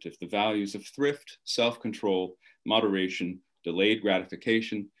improvement if the values of thrift, self-control, moderation, delayed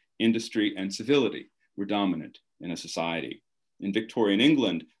gratification, industry, and civility were dominant in a society. In Victorian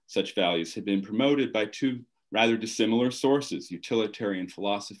England, such values had been promoted by two rather dissimilar sources, utilitarian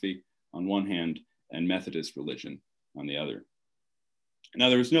philosophy on one hand and Methodist religion on the other. Now,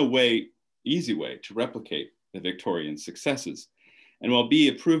 there was no easy way to replicate the Victorian successes. And while Bee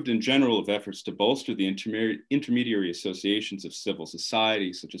approved in general of efforts to bolster the intermediary associations of civil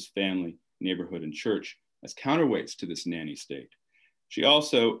society, such as family, neighborhood, and church, as counterweights to this nanny state, she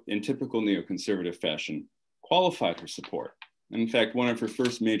also, in typical neoconservative fashion, qualified her support. And in fact, one of her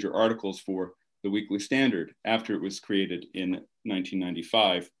first major articles for the Weekly Standard, after it was created in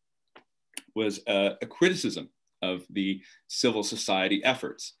 1995, was a criticism of the civil society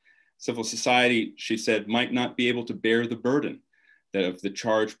efforts. Civil society, she said, might not be able to bear the burden of the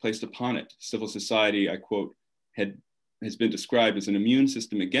charge placed upon it. Civil society, I quote, has been described as an immune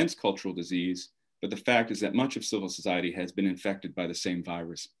system against cultural disease, but the fact is that much of civil society has been infected by the same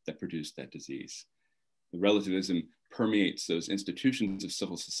virus that produced that disease. The relativism permeates those institutions of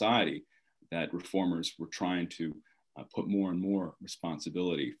civil society that reformers were trying to put more and more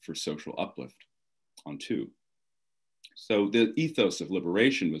responsibility for social uplift onto. So the ethos of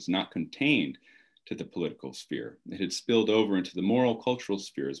liberation was not contained to the political sphere. It had spilled over into the moral cultural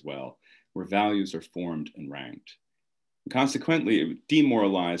sphere as well, where values are formed and ranked. And consequently, it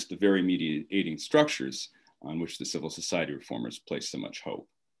demoralized the very mediating structures on which the civil society reformers placed so much hope.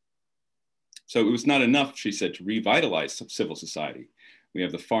 So it was not enough, she said, to revitalize civil society. We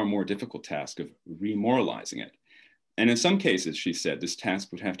have the far more difficult task of remoralizing it. And in some cases, she said, this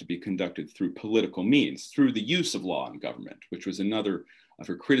task would have to be conducted through political means, through the use of law and government, which was another of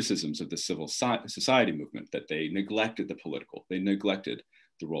her criticisms of the civil society movement, that they neglected the political, they neglected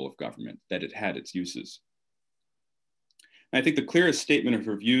the role of government, that it had its uses. And I think the clearest statement of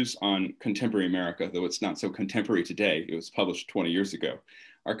her views on contemporary America, though it's not so contemporary today, it was published 20 years ago,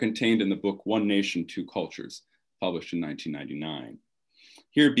 are contained in the book One Nation, Two Cultures, published in 1999.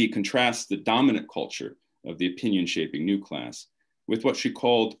 Here Bee contrasts the dominant culture of the opinion-shaping new class with what she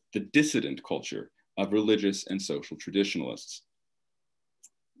called the dissident culture of religious and social traditionalists.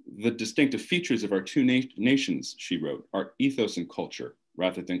 The distinctive features of our two nations, she wrote, are ethos and culture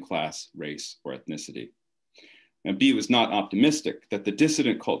rather than class, race, or ethnicity. And Bee was not optimistic that the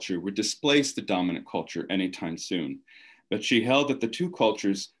dissident culture would displace the dominant culture anytime soon, but she held that the two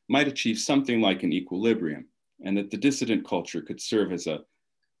cultures might achieve something like an equilibrium, and that the dissident culture could serve as a,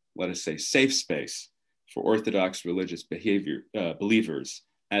 let us say, safe space for orthodox religious believers,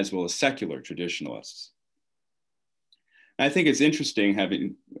 as well as secular traditionalists. And I think it's interesting,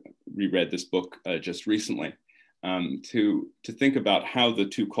 having reread this book just recently, to think about how the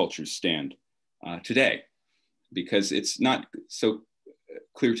two cultures stand today, because it's not so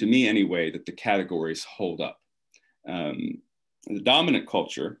clear to me anyway that the categories hold up. The dominant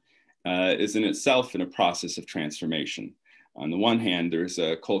culture is in itself in a process of transformation. On the one hand, there's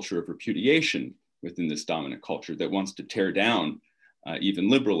a culture of repudiation within this dominant culture that wants to tear down even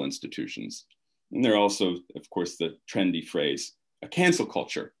liberal institutions. And there are also, of course, the trendy phrase, a cancel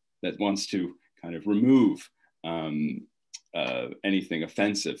culture that wants to kind of remove anything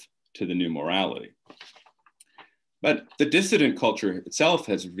offensive to the new morality. But the dissident culture itself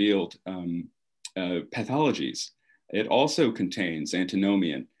has revealed pathologies. It also contains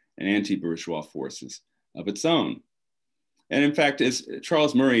antinomian and anti-bourgeois forces of its own. And in fact, as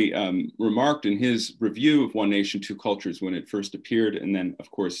Charles Murray remarked in his review of One Nation, Two Cultures when it first appeared, and then of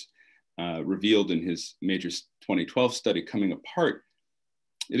course, revealed in his major 2012 study, Coming Apart,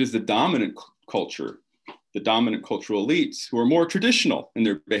 it is the dominant culture, the dominant cultural elites who are more traditional in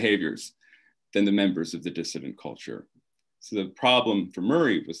their behaviors than the members of the dissident culture. So the problem for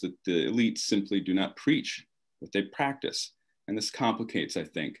Murray was that the elites simply do not preach what they practice. And this complicates, I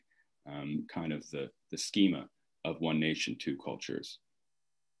think, kind of the schema of one nation, two cultures.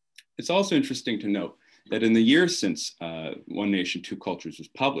 It's also interesting to note that in the years since One Nation, Two Cultures was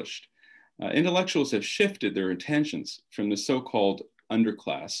published, intellectuals have shifted their intentions from the so-called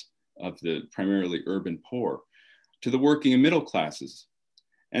underclass of the primarily urban poor to the working and middle classes.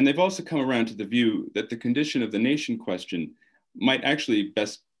 And they've also come around to the view that the condition of the nation question might actually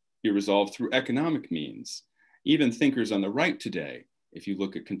best be resolved through economic means. Even thinkers on the right today, if you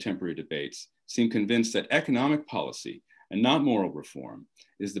look at contemporary debates, seem convinced that economic policy and not moral reform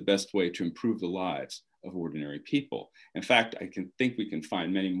is the best way to improve the lives of ordinary people. In fact, I think we can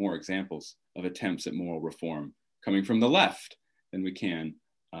find many more examples of attempts at moral reform coming from the left than we can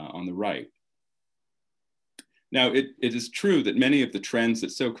on the right. Now, it is true that many of the trends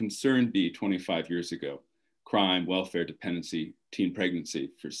that so concerned B 25 years ago, crime, welfare dependency, teen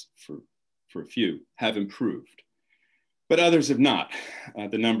pregnancy, for a few, have improved. But others have not.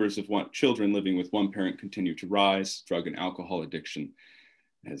 The numbers of children living with one parent continue to rise. Drug and alcohol addiction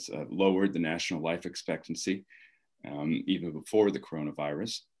has lowered the national life expectancy, even before the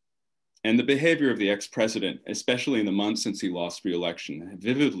coronavirus. And the behavior of the ex-president, especially in the months since he lost re-election,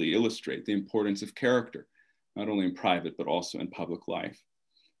 vividly illustrate the importance of character, not only in private, but also in public life.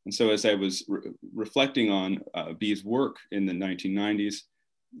 And so as I was reflecting on B's work in the 1990s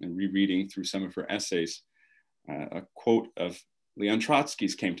and rereading through some of her essays, a quote of Leon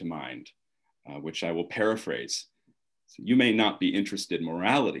Trotsky's came to mind, which I will paraphrase. So, "You may not be interested in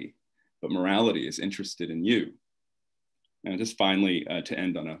morality, but morality is interested in you." And just finally, to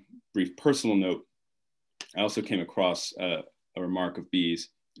end on a brief personal note, I also came across a remark of B's.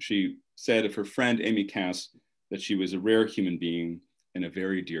 She said of her friend Amy Cass that she was a rare human being and a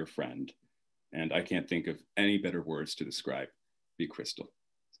very dear friend. And I can't think of any better words to describe B. Kristol.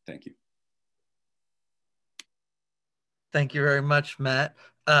 Thank you. Thank you very much, Matt.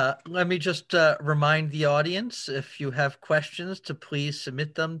 Let me just remind the audience, if you have questions, to please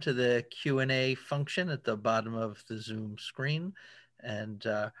submit them to the Q&A function at the bottom of the Zoom screen. And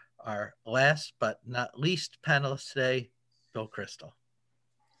our last but not least panelist today, Bill Kristol.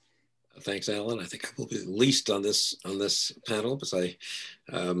 Thanks, Alan. I think I will be the least on this panel, because I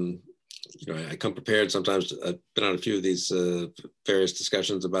come prepared. Sometimes I've been on a few of these various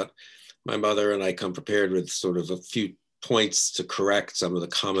discussions about my mother, and I come prepared with sort of a few points to correct some of the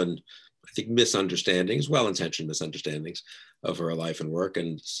common, I think, misunderstandings, well-intentioned misunderstandings of her life and work.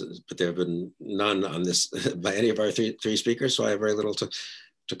 But there have been none on this by any of our three speakers, so I have very little to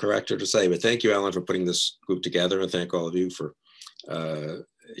correct or to say. But thank you, Alan, for putting this group together, and thank all of you for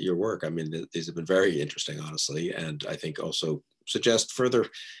your work. I mean, these have been very interesting, honestly, and I think also suggest further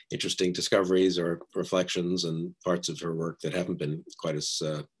interesting discoveries or reflections and parts of her work that haven't been quite as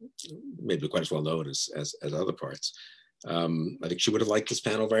maybe quite as well known as other parts. I think she would have liked this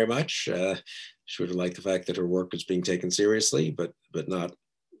panel very much. She would have liked the fact that her work is being taken seriously, but not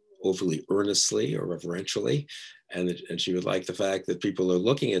overly earnestly or reverentially, and she would like the fact that people are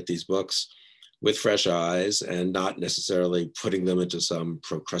looking at these books with fresh eyes and not necessarily putting them into some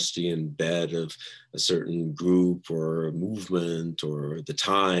Procrustean bed of a certain group or a movement or the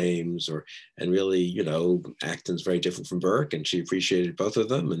Times, and really, Acton's very different from Burke, and she appreciated both of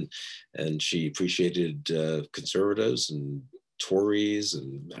them, and she appreciated conservatives and Tories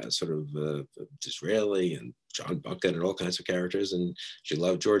and sort of Disraeli and John Buchan and all kinds of characters, and she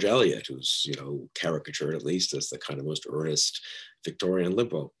loved George Eliot, who's caricatured at least as the kind of most earnest Victorian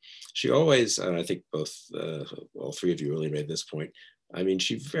liberal. She always, I think all three of you really made this point. I mean,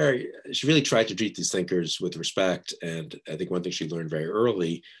 she really tried to treat these thinkers with respect, and I think one thing she learned very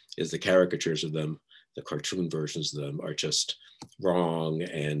early is the caricatures of them, the cartoon versions of them, are just wrong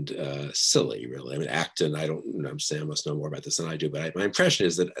and silly, really. I mean, Acton, I don't know, Sam must know more about this than I do, but my impression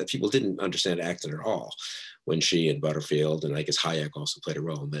is that people didn't understand Acton at all when she and Butterfield, and I guess Hayek also played a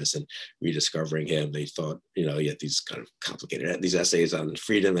role in this, and rediscovering him, they thought, he had these kind of complicated, these essays on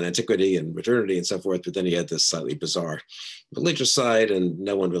freedom and antiquity and modernity and so forth, but then he had this slightly bizarre religious side, and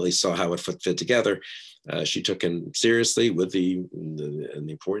no one really saw how it fit together. She took him seriously with the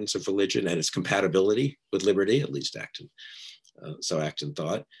importance of religion and its compatibility with liberty, at least Acton. So Acton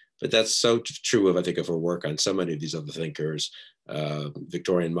thought, but that's so true of, I think, of her work on so many of these other thinkers.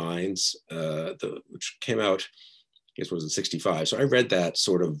 Victorian Minds, which came out, I guess, was in '65. So I read that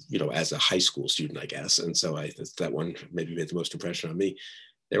sort of, as a high school student, I guess. And so that one maybe made the most impression on me.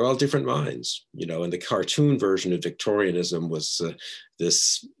 they were all different minds, you know, and the cartoon version of Victorianism was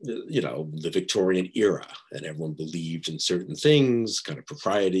this, you know, the Victorian era, and everyone believed in certain things, kind of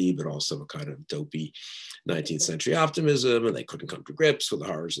propriety, but also a kind of dopey 19th century optimism, and they couldn't come to grips with the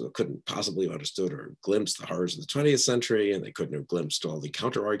horrors, they couldn't possibly have understood or glimpsed the horrors of the 20th century, and they couldn't have glimpsed all the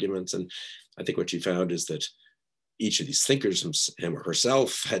counter arguments. And I think what she found is that each of these thinkers, him or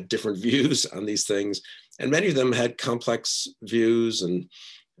herself, had different views on these things, and many of them had complex views and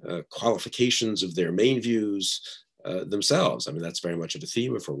qualifications of their main views themselves. I mean, that's very much of a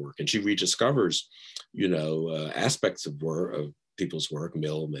theme of her work, and she rediscovers, you know, aspects of people's work,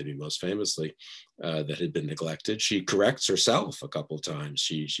 Mill maybe most famously, that had been neglected. She corrects herself a couple of times.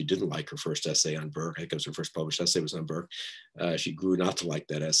 She didn't like her first essay on Burke. I think it was her first published essay was on Burke. She grew not to like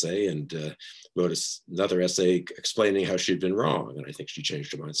that essay and wrote another essay explaining how she'd been wrong. And I think she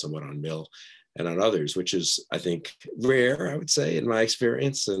changed her mind somewhat on Mill and on others, which is, I think, rare, I would say, in my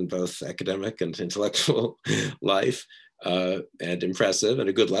experience in both academic and intellectual life, and impressive, and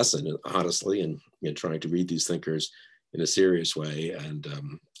a good lesson, honestly, in trying to read these thinkers in a serious way and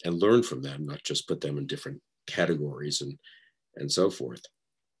learn from them, not just put them in different categories and so forth.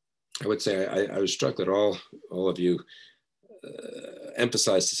 I would say I was struck that all of you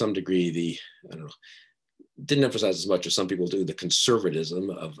emphasized to some degree I don't know, didn't emphasize as much as some people do, the conservatism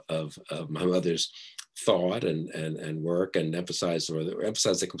of my mother's thought and work, and emphasize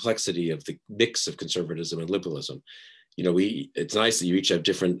the complexity of the mix of conservatism and liberalism. You know, it's nice that you each have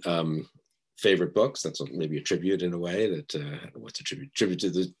different favorite books. That's maybe a tribute in a way that what's a tribute to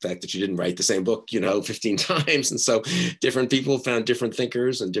the fact that you didn't write the same book, you know, 15 times. And so different people found different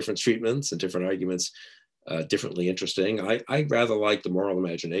thinkers and different treatments and different arguments differently interesting. I rather like The Moral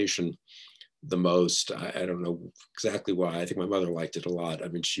Imagination the most. I don't know exactly why. I think my mother liked it a lot. I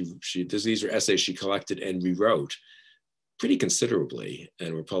mean, these are essays she collected and rewrote pretty considerably,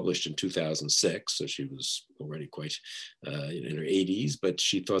 and were published in 2006. So she was already quite in her 80s, but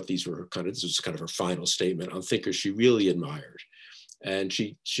she thought this was kind of her final statement on thinkers she really admired. And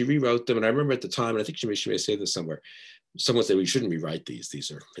she rewrote them. And I remember at the time, and I think she may say this somewhere, someone said, we shouldn't rewrite these.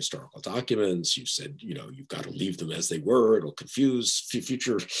 These are historical documents. You said, you know, you've got to leave them as they were. It'll confuse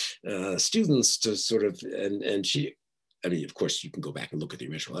future students to sort of, and she, I mean, of course, you can go back and look at the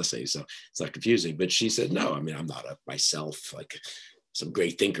original essays, so it's not confusing. But she said, no, I mean, I'm not myself like some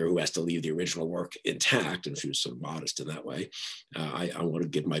great thinker who has to leave the original work intact. And she was sort of modest in that way. I want to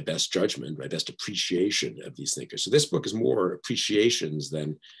give my best judgment, my best appreciation of these thinkers. So this book is more appreciations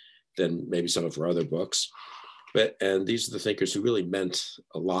than maybe some of her other books. And these are the thinkers who really meant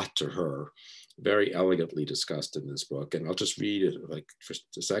a lot to her, very elegantly discussed in this book. And I'll just read it like for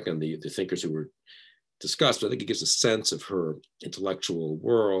a second, the thinkers who were discussed. But I think it gives a sense of her intellectual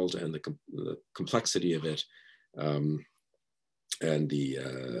world and the complexity of it, and the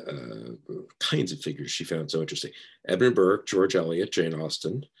kinds of figures she found so interesting. Edmund Burke, George Eliot, Jane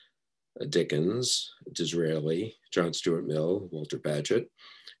Austen, Dickens, Disraeli, John Stuart Mill, Walter Bagehot,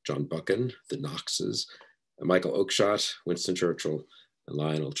 John Buchan, the Knoxes, Michael Oakeshott, Winston Churchill, and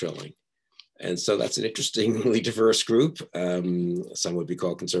Lionel Trilling. And so that's an interestingly diverse group. Some would be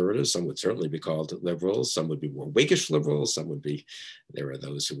called conservatives, some would certainly be called liberals, some would be more Whiggish liberals, there are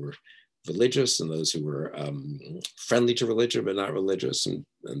those who were religious and those who were friendly to religion but not religious, and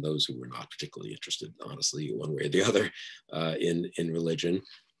those who were not particularly interested, honestly, one way or the other in religion.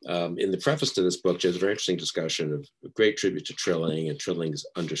 In the preface to this book, there's a very interesting discussion of a great tribute to Trilling and Trilling's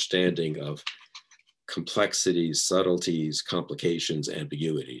understanding of complexities, subtleties, complications,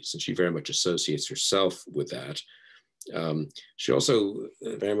 ambiguities. And she very much associates herself with that. She also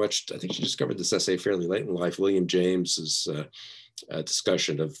very much, I think she discovered this essay fairly late in life, William James's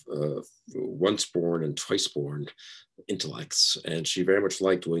discussion of once born and twice born intellects. And she very much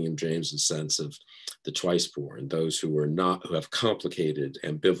liked William James's sense of the twice born, those who have complicated,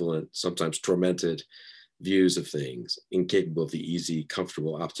 ambivalent, sometimes tormented views of things, incapable of the easy,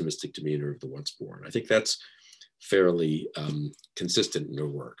 comfortable, optimistic demeanor of the once born. I think that's fairly consistent in her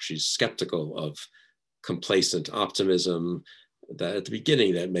work. She's skeptical of complacent optimism. That at the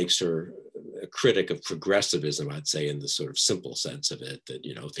beginning, that makes her a critic of progressivism, I'd say, in the sort of simple sense of it, that,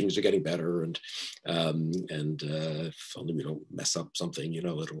 you know, things are getting better, and if only we don't mess up something, you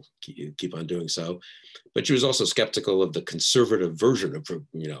know, it'll keep on doing so. But she was also skeptical of the conservative version of,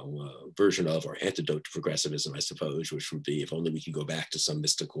 or antidote to progressivism, I suppose, which would be, if only we could go back to some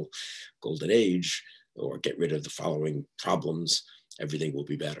mystical golden age or get rid of the following problems, everything will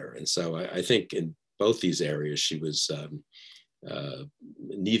be better. And so I think in both these areas, she was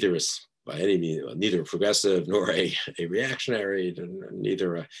neither a progressive nor a reactionary,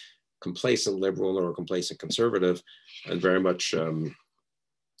 neither a complacent liberal nor a complacent conservative, and very much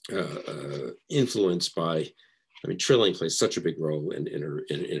influenced by, I mean, Trilling plays such a big role in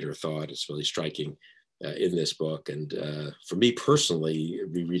her thought. It's really striking in this book. And for me personally,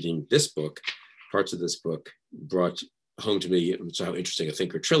 rereading this book, parts of this book brought home to me how interesting a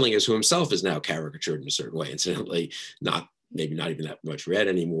thinker Trilling is, who himself is now caricatured in a certain way, incidentally, maybe not even that much read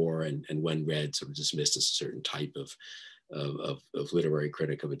anymore, and when read, sort of dismissed as a certain type of literary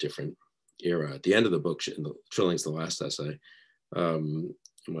critic of a different era. At the end of the book, Trilling's the last essay.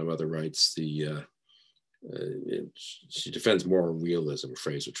 My mother writes she defends moral realism, a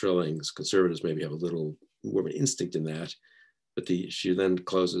phrase of Trilling's. Conservatives maybe have a little more of an instinct in that, but she then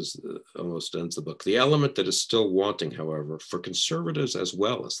almost ends the book. The element that is still wanting, however, for conservatives as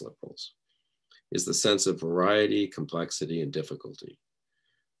well as liberals, is the sense of variety, complexity, and difficulty.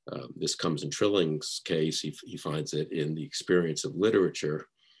 This comes in Trilling's case. He finds it in the experience of literature,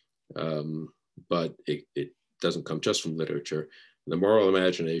 but it doesn't come just from literature. The moral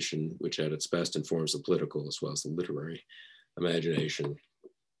imagination, which at its best informs the political as well as the literary imagination,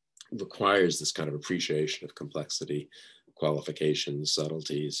 requires this kind of appreciation of complexity, qualifications,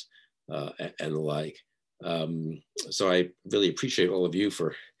 subtleties, and the like. So I really appreciate all of you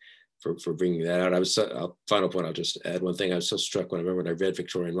for bringing that out. Final point, I'll just add one thing. I was so struck when I read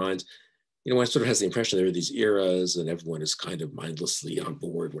Victorian Minds. One sort of has the impression there are these eras and everyone is kind of mindlessly on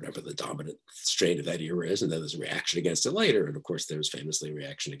board, whatever the dominant strain of that era is. And then there's a reaction against it later. And of course, there's famously a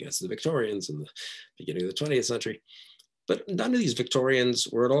reaction against the Victorians in the beginning of the 20th century. But none of these Victorians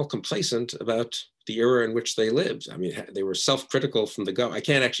were at all complacent about the era in which they lived. I mean, they were self-critical from the go. I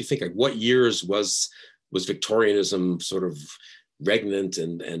can't actually think of what years was Victorianism sort of regnant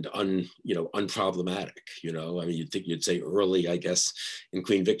and unproblematic. I mean, you'd say early, I guess, in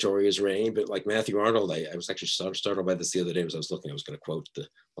Queen Victoria's reign, but like Matthew Arnold, I was actually startled by this the other day as I was looking. I was going to quote the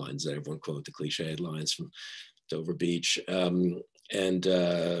lines that everyone quote, the cliched lines from Dover Beach, and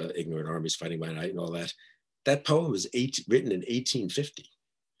ignorant armies fighting by night and all that. That poem was written in 1850.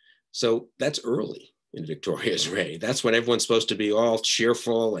 So that's early in Victoria's reign. That's when everyone's supposed to be all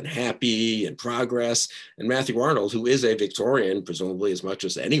cheerful and happy and progress. And Matthew Arnold, who is a Victorian, presumably as much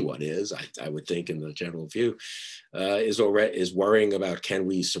as anyone is, I would think in the general view, is worrying about, can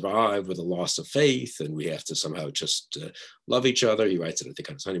we survive with a loss of faith? And we have to somehow just love each other. He writes it, I think,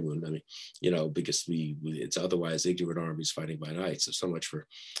 on his honeymoon. I mean, because it's otherwise ignorant armies fighting by night. So much for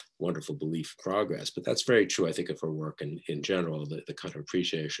wonderful belief progress. But that's very true, I think, of her work in general, the kind of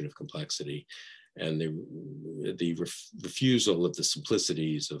appreciation of complexity and the refusal of the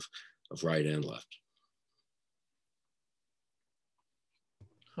simplicities of right and left.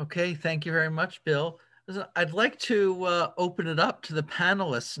 Okay, thank you very much, Bill. I'd like to open it up to the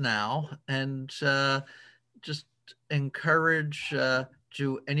panelists now and just encourage,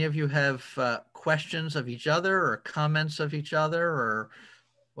 do any of you have questions of each other or comments of each other, or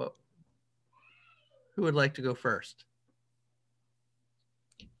what? Who would like to go first?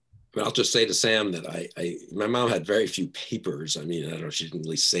 I'll just say to Sam that my mom had very few papers. I mean, I don't know, she didn't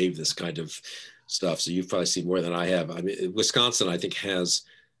really save this kind of stuff. So you've probably seen more than I have. I mean, Wisconsin, I think, has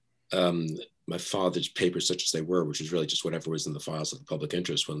my father's papers such as they were, which is really just whatever was in the files of the public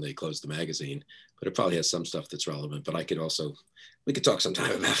interest when they closed the magazine. But it probably has some stuff that's relevant. But we could talk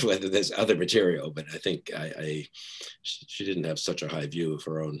sometime about whether there's other material. But I think she didn't have such a high view of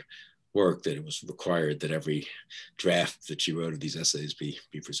her own work that it was required that every draft that she wrote of these essays be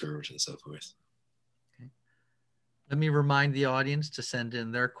preserved and so forth. Okay. Let me remind the audience to send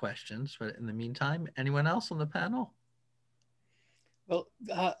in their questions, but in the meantime, anyone else on the panel? Well,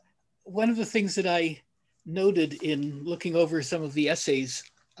 one of the things that I noted in looking over some of the essays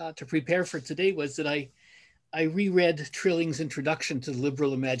to prepare for today was that I reread Trilling's Introduction to the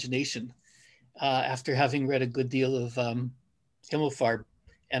Liberal Imagination after having read a good deal of Himmelfarb.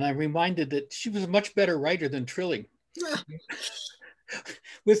 And I'm reminded that she was a much better writer than Trilling.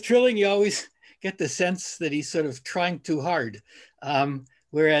 With Trilling, you always get the sense that he's sort of trying too hard.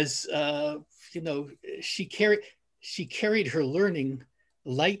 Whereas, she carried her learning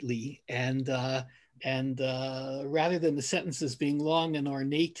lightly, and rather than the sentences being long and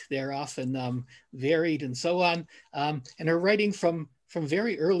ornate, they're often varied and so on. And her writing from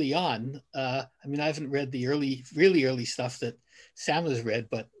very early on, I mean, I haven't read the really early stuff that Sam has read,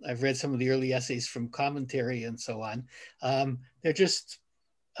 but I've read some of the early essays from Commentary and so on. They're just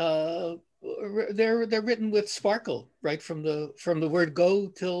they're written with sparkle, right from the word go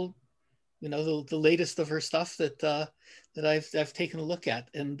till the latest of her stuff that I've taken a look at,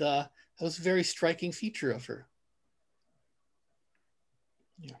 and that was a very striking feature of her.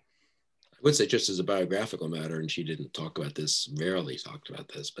 Yeah. I would say, just as a biographical matter, and she didn't talk about this, rarely talked about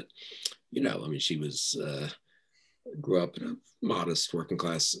this, but I mean, she was grew up in a modest working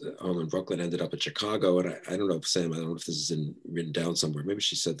class home in Brooklyn, ended up in Chicago. And I don't know if Sam, I don't know if this is written down somewhere. Maybe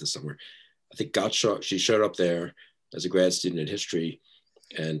she said this somewhere. I think she showed up there as a grad student in history,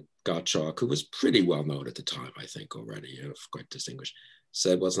 and Gottschalk, who was pretty well known at the time, I think already, you know, quite distinguished,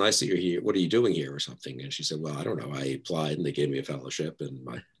 said, well, it's nice that you're here. What are you doing here or something? And she said, well, I don't know. I applied and they gave me a fellowship, and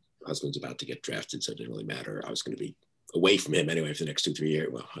my husband's about to get drafted, so it didn't really matter. I was going to be away from him anyway for the next 2-3 years.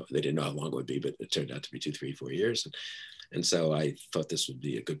 Well, they didn't know how long it would be, but it turned out to be 2, 3, 4 years. And so I thought this would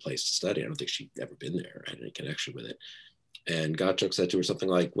be a good place to study. I don't think she'd ever been there, had any connection with it. And Gottschalk said to her something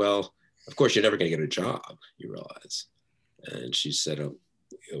like, well, of course, you're never going to get a job, you realize. And she said, oh,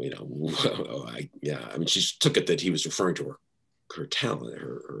 you know, yeah. I mean, she took it that he was referring to her talent,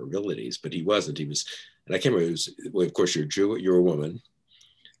 her abilities, but he wasn't. He was, and I can't remember, well, of course, you're a woman,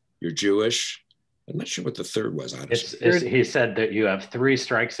 you're Jewish. I'm not sure what the third was, honestly. He said that you have 3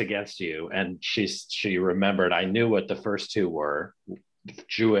 strikes against you. And she remembered, I knew what the first 2 were,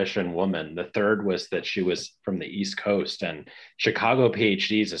 Jewish and woman. The third was that she was from the East Coast, and Chicago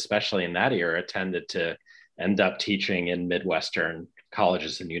PhDs, especially in that era, tended to end up teaching in Midwestern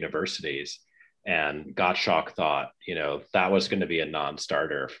colleges and universities. And Gottschalk thought, you know, that was going to be a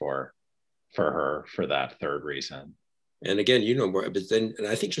non-starter for her for that third reason. And again, you know more, but then, and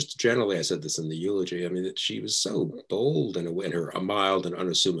I think just generally, I said this in the eulogy, I mean, that she was so bold in a mild and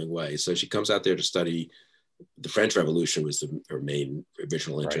unassuming way. So she comes out there to study the French Revolution was her main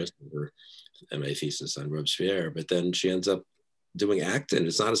original interest, right, her MA thesis on Robespierre, but then she ends up doing Acton.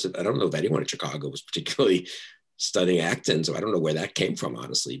 It's not as if, I don't know if anyone in Chicago was particularly studying Acton, so I don't know where that came from,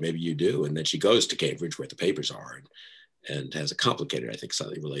 honestly. Maybe you do. And then she goes to Cambridge, where the papers are, and has a complicated, I think,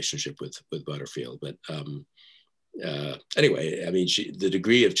 slightly relationship with Butterfield. But anyway, I mean, the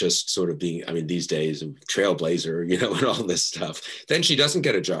degree of just sort of being, I mean, these days, a trailblazer, you know, and all this stuff. Then she doesn't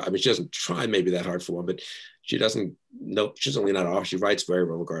get a job. I mean, she doesn't try maybe that hard for one, but she doesn't know, she's only not off. She writes very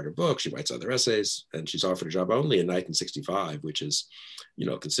well-regarded books. She writes other essays, and she's offered a job only in 1965, which is, you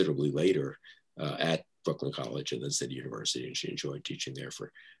know, considerably later at Brooklyn College and then City University. And she enjoyed teaching there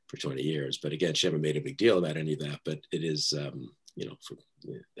for 20 years. But again, she haven't made a big deal about any of that, but it is, you know, for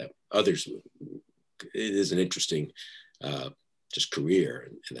that others, it is an interesting just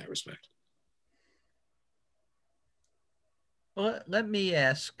career in that respect. Well, let me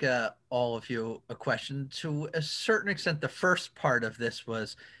ask all of you a question. To a certain extent, the first part of this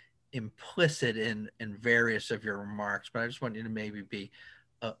was implicit in various of your remarks, but I just want you to maybe be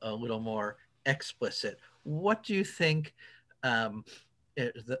a little more explicit. What do you think the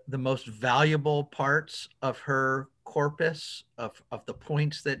most valuable parts of her corpus, of the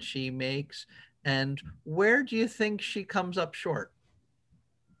points that she makes, and where do you think she comes up short?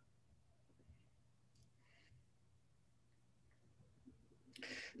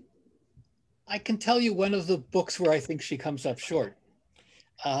 I can tell you one of the books where I think she comes up short,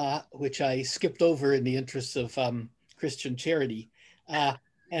 which I skipped over in the interests of Christian charity.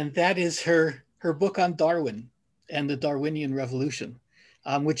 And that is her book on Darwin and the Darwinian Revolution,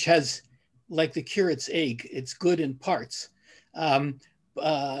 which has, like the curate's egg, it's good in parts.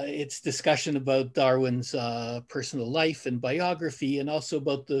 It's discussion about Darwin's personal life and biography, and also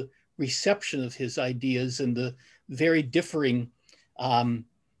about the reception of his ideas and the very differing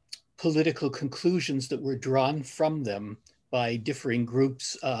political conclusions that were drawn from them by differing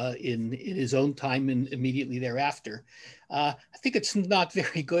groups in his own time and immediately thereafter. I think it's not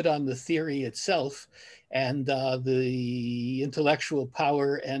very good on the theory itself and the intellectual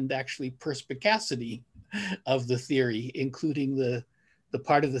power and actually perspicacity of the theory, including the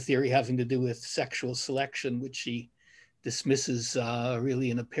part of the theory having to do with sexual selection, which she dismisses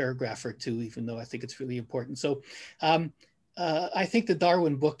really in a paragraph or two, even though I think it's really important. So I think the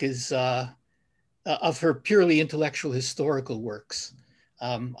Darwin book is, of her purely intellectual historical works,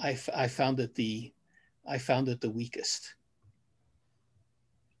 I found it the weakest.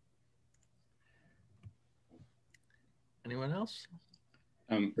 Anyone else?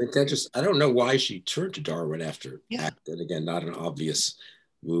 I don't know why she turned to Darwin after Acton. Again, not an obvious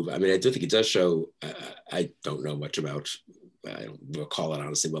move. I mean, I do think it does show, I don't know much about, I don't recall it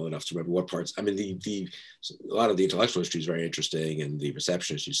honestly well enough to remember what parts. I mean, a lot of the intellectual history is very interesting, and the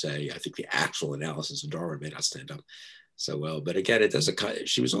reception, as you say, I think the actual analysis of Darwin may not stand up so well. But again, it does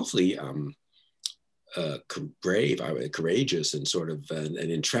she was awfully brave, courageous, and sort of and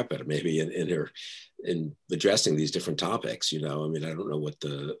intrepid, maybe in addressing these different topics. You know, I mean, I don't know what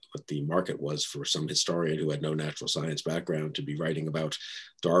the market was for some historian who had no natural science background to be writing about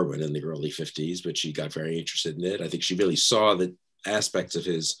Darwin in the early 50s, but she got very interested in it. I think she really saw the aspects of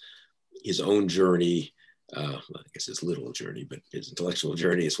his own journey I guess his literal journey, but his intellectual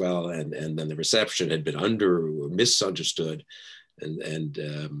journey as well. And then the reception had been misunderstood.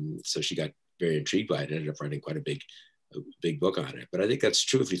 So she got very intrigued by it, ended up writing quite a big book on it. But I think that's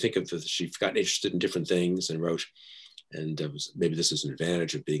true if you think of she got interested in different things and wrote, and maybe this is an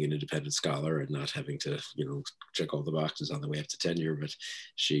advantage of being an independent scholar and not having to, check all the boxes on the way up to tenure, but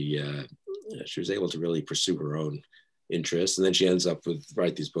she was able to really pursue her own interests. And then she ends up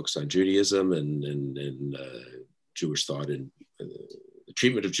write these books on Judaism and Jewish thought and the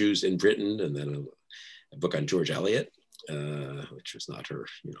treatment of Jews in Britain, and then a book on George Eliot, which was not her,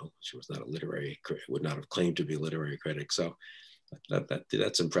 she was not a literary critic, would not have claimed to be a literary critic. So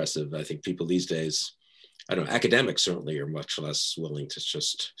that's impressive. I think people these days, I don't know, academics certainly are much less willing to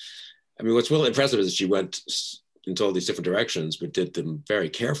just, what's really impressive is that she went into all these different directions, but did them very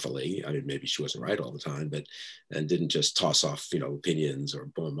carefully. Maybe she wasn't right all the time, and didn't just toss off, opinions or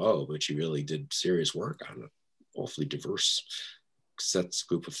but she really did serious work on an awfully diverse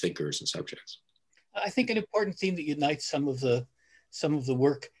group of thinkers and subjects. I think an important theme that unites some of the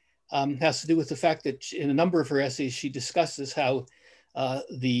work has to do with the fact that in a number of her essays, she discusses how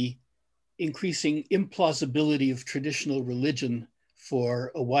the increasing implausibility of traditional religion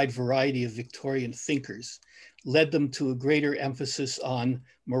for a wide variety of Victorian thinkers led them to a greater emphasis on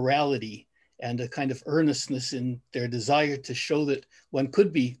morality and a kind of earnestness in their desire to show that one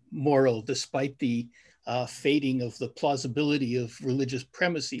could be moral despite the fading of the plausibility of religious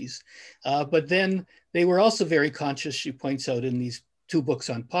premises. But then they were also very conscious, she points out in these 2 books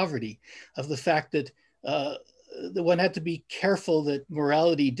on poverty, of the fact that one had to be careful that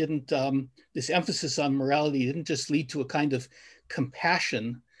morality didn't, this emphasis on morality didn't just lead to a kind of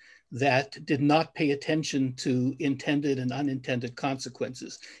compassion that did not pay attention to intended and unintended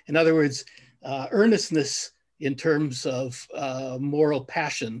consequences. In other words, earnestness in terms of moral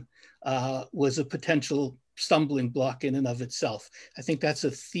passion was a potential stumbling block in and of itself. I think that's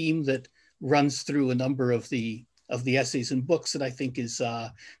a theme that runs through a number of the essays and books that I think is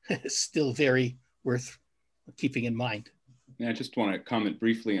still very worth keeping in mind. Yeah, I just want to comment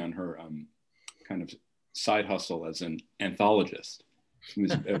briefly on her kind of side hustle as an anthologist.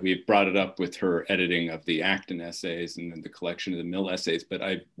 We've brought it up with her editing of the Acton essays and then the collection of the Mill essays, but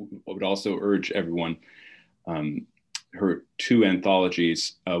I would also urge everyone, her 2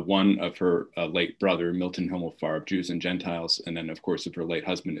 anthologies, one of her late brother, Milton Himmelfarb, Jews and Gentiles, and then of course of her late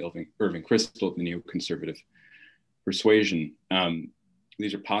husband, Irving Kristol, the neoconservative persuasion.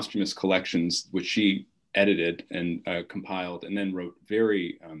 These are posthumous collections, which she edited and compiled, and then wrote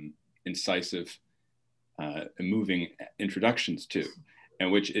very incisive and moving introductions to,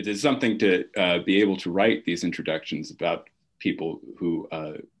 and which it is something to be able to write these introductions about people who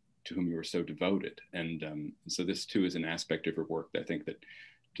to whom you were so devoted. And so this too is an aspect of her work that I think that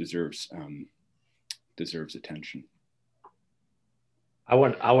deserves attention. I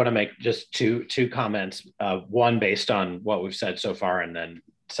want to make just two comments. One based on what we've said so far, and then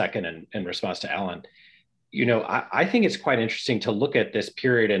second in response to Alan. I think it's quite interesting to look at this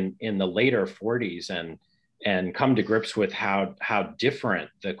period in the later 40s and come to grips with how different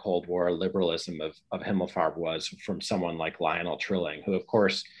the Cold War liberalism of Himmelfarb was from someone like Lionel Trilling, who of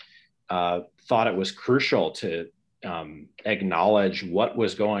course thought it was crucial to acknowledge what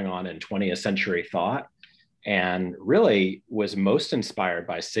was going on in 20th century thought, and really was most inspired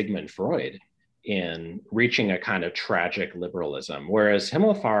by Sigmund Freud in reaching a kind of tragic liberalism, whereas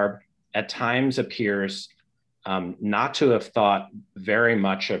Himmelfarb at times appears not to have thought very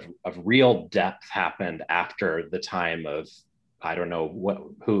much of real depth happened after the time of, I don't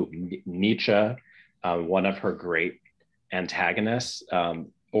know who, Nietzsche, one of her great antagonists,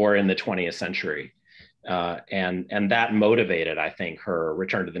 or in the 20th century. And that motivated, I think, her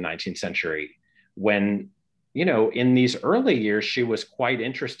return to the 19th century when, in these early years, she was quite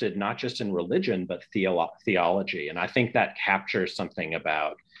interested not just in religion, but theology. And I think that captures something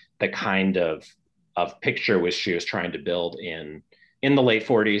about the kind of picture which she was trying to build in the late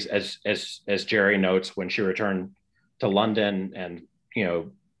 40s, as Jerry notes, when she returned to London and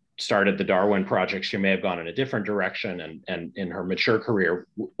started the Darwin Project, she may have gone in a different direction, and in her mature career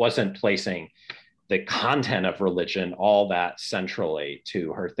wasn't placing the content of religion all that centrally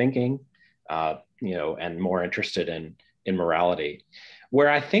to her thinking, and more interested in morality. Where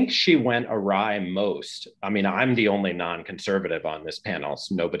I think she went awry most, I'm the only non-conservative on this panel,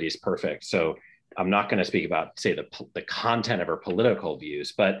 so nobody's perfect. So I'm not going to speak about, say, the content of her political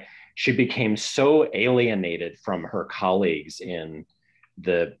views, but she became so alienated from her colleagues in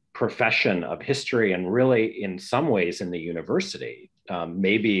the profession of history, and really in some ways in the university,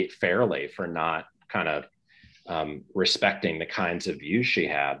 maybe fairly for not kind of respecting the kinds of views she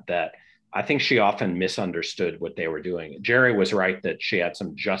had, that I think she often misunderstood what they were doing. Jerry was right that she had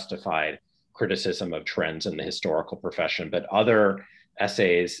some justified criticism of trends in the historical profession, but other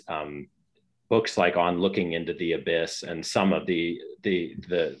essays, books like On Looking into the Abyss, and some of the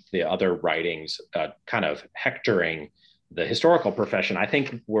other writings kind of hectoring the historical profession, I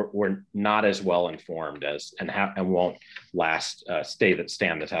think we're not as well informed as and won't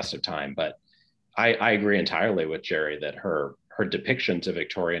stand the test of time. But I agree entirely with Jerry that her depictions of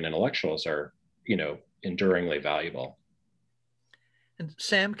Victorian intellectuals are, enduringly valuable. And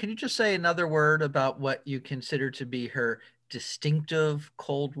Sam, can you just say another word about what you consider to be her distinctive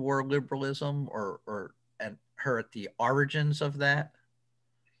Cold War liberalism, and her at the origins of that?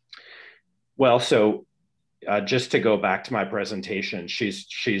 Well, so just to go back to my presentation,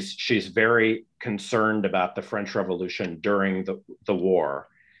 she's very concerned about the French Revolution during the war.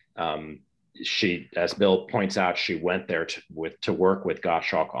 She, as Bill points out, she went there to work with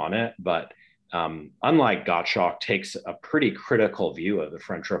Gottschalk on it, but unlike Gottschalk, takes a pretty critical view of the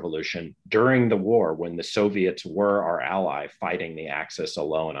French Revolution during the war, when the Soviets were our ally, fighting the Axis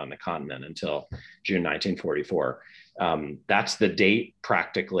alone on the continent until June 1944. That's the date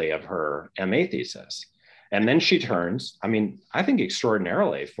practically of her MA thesis. And then she turns, I think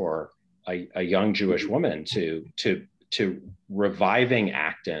extraordinarily for a young Jewish woman, to reviving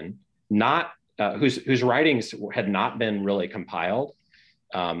Acton, whose writings had not been really compiled,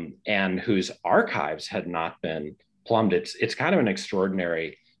 and whose archives had not been plumbed. It's kind of an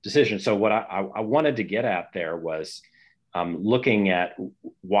extraordinary decision. So what I wanted to get at there was looking at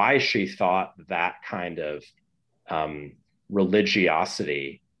why she thought that kind of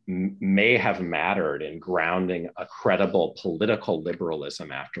religiosity may have mattered in grounding a credible political liberalism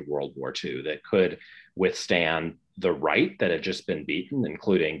after World War II that could withstand the right that had just been beaten,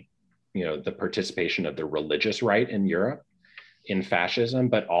 including, the participation of the religious right in Europe in fascism,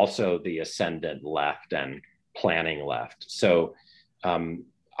 but also the ascendant left and planning left. So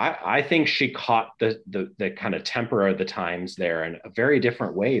I think she caught the kind of temper of the times there in a very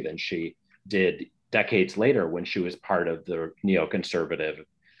different way than she did decades later, when she was part of the neoconservative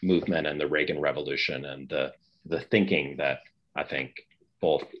movement and the Reagan Revolution, and the thinking that I think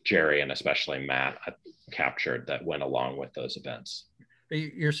both Jerry and especially Matt captured that went along with those events.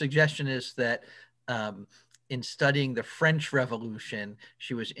 Your suggestion is that in studying the French Revolution,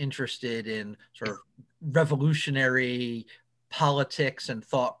 she was interested in sort of revolutionary politics and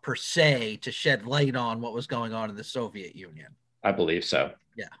thought per se, to shed light on what was going on in the Soviet Union. I believe so.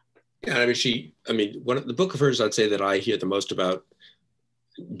 Yeah. Yeah, one of the book of hers I'd say that I hear the most about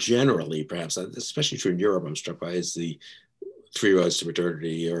generally, perhaps, especially true in Europe, I'm struck by, is the Three Roads to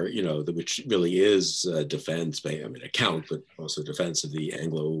Modernity, or, which really is a defense, account, but also defense of the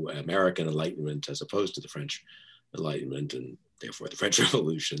Anglo-American Enlightenment as opposed to the French Enlightenment, and therefore the French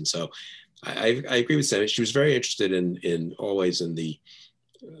Revolution. So I agree with Sam. She was very interested in always in the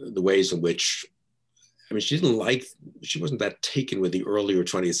ways in which, she wasn't that taken with the earlier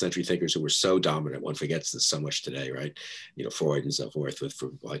 20th century thinkers who were so dominant. One forgets this so much today, right? Freud and so forth with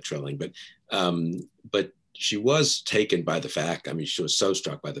like Trilling, but she was taken by the fact, she was so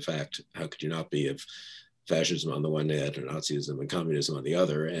struck by the fact, how could you not be, of fascism on the one hand and Nazism and communism on the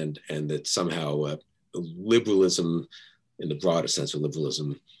other, and that somehow liberalism, in the broadest sense of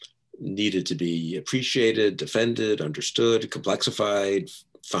liberalism, needed to be appreciated, defended, understood, complexified,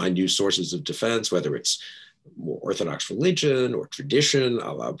 find new sources of defense, whether it's more orthodox religion or tradition,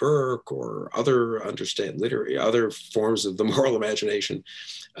 a la Burke, or other other forms of the moral imagination,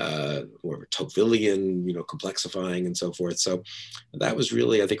 more Tocquevillian, complexifying and so forth. So that was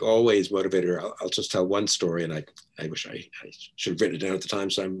really, I think, always motivated her. I'll just tell one story, and I wish I should have written it down at the time,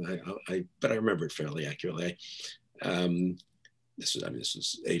 but I remember it fairly accurately. This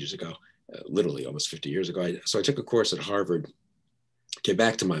was ages ago, literally almost 50 years ago. So I took a course at Harvard. Came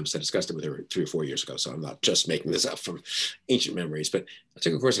back to mine, so I discussed it with her 3 or 4 years ago, so I'm not just making this up from ancient memories, but I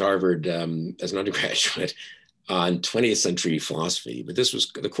took a course at Harvard as an undergraduate on 20th century philosophy. But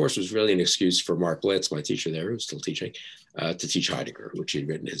the course was really an excuse for Mark Blitz, my teacher there, who's still teaching, to teach Heidegger, which he'd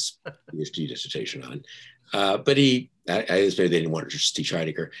written his PhD dissertation on. But I maybe they didn't want to just teach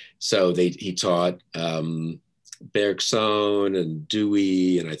Heidegger, so he taught Bergson and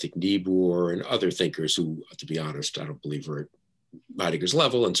Dewey, and I think Niebuhr and other thinkers who, to be honest, I don't believe were at Heidegger's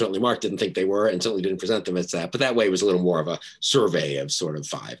level, and certainly Mark didn't think they were, and certainly didn't present them as that. But that way it was a little more of a survey of sort of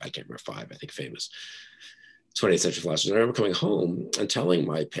five famous 20th century philosophers. And I remember coming home and telling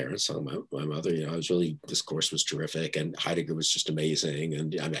my parents, my mother, this course was terrific, and Heidegger was just amazing.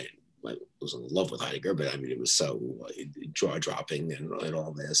 And I was in love with Heidegger, but it was so jaw-dropping and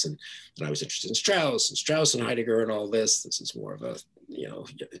all this. And I was interested in Strauss and Heidegger and all this. This is more of a you know,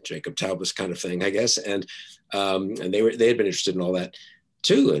 Jacob Taubes kind of thing, I guess. And they had been interested in all that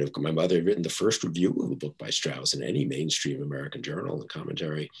too. And my mother had written the first review of a book by Strauss in any mainstream American journal and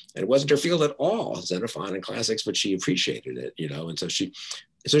commentary. And it wasn't her field at all, Xenophon and classics, but she appreciated it, you know. And so she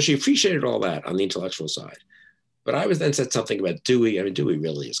appreciated all that on the intellectual side. But I was then said something about Dewey. I mean, Dewey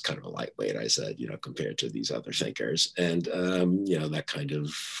really is kind of a lightweight, I said, you know, compared to these other thinkers. And, you know, that kind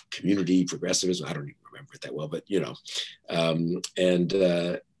of community progressivism, I don't even remember it that well, but, you know,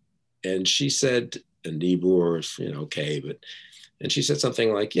 and she said, and Niebuhr, you know, okay, but, and she said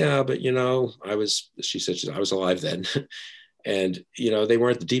something like, yeah, but, you know, she said, I was alive then. And, you know, they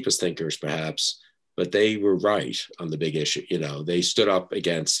weren't the deepest thinkers perhaps, but they were right on the big issue. You know, they stood up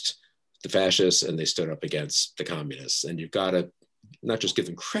against the fascists and they stood up against the communists. And you've got to not just give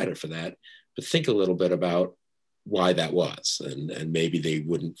them credit for that, but think a little bit about why that was. And maybe they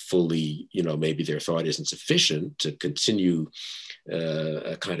wouldn't fully, you know, maybe their thought isn't sufficient to continue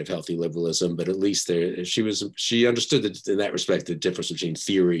a kind of healthy liberalism, but at least she understood that in that respect, the difference between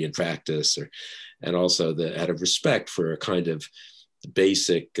theory and practice, and also out of respect for a kind of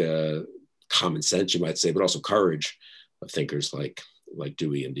basic common sense, you might say, but also courage of thinkers like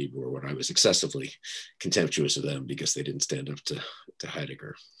Dewey and Niebuhr, when I was excessively contemptuous of them because they didn't stand up to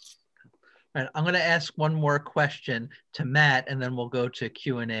Heidegger. All right, I'm going to ask one more question to Matt, and then we'll go to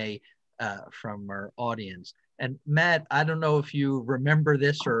Q&A from our audience. And Matt, I don't know if you remember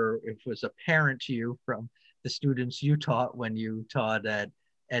this or if it was apparent to you from the students you taught when you taught at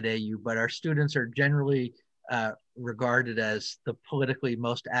AU, but our students are generally regarded as the politically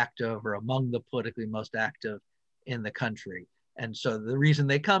most active or among the politically most active in the country. And so the reason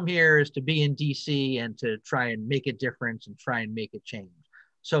they come here is to be in DC and to try and make a difference and try and make a change.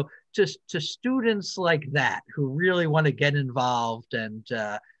 So just to students like that who really want to get involved and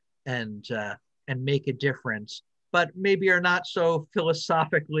make a difference, but maybe are not so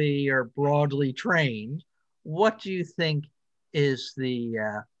philosophically or broadly trained, what do you think is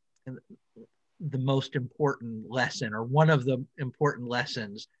the most important lesson, or one of the important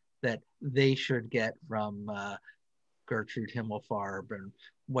lessons that they should get from Gertrude Himmelfarb, and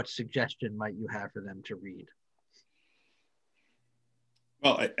what suggestion might you have for them to read?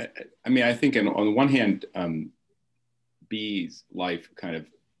 Well, I mean, I think on the one hand, B's life kind of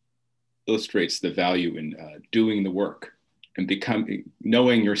illustrates the value in doing the work and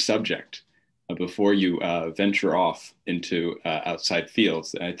knowing your subject before you venture off into outside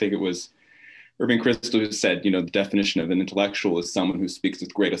fields. And I think it was Irving Kristol who said, you know, the definition of an intellectual is someone who speaks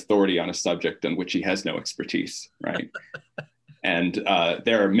with great authority on a subject on which he has no expertise, right? And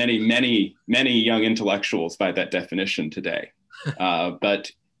there are many, many, many young intellectuals by that definition today.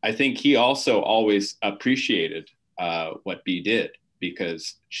 But I think he also always appreciated what B did,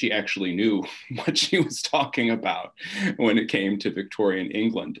 because she actually knew what she was talking about when it came to Victorian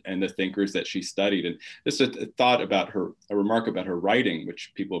England and the thinkers that she studied. And this is a remark about her writing,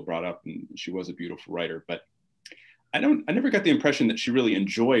 which people brought up, and she was a beautiful writer, but I never got the impression that she really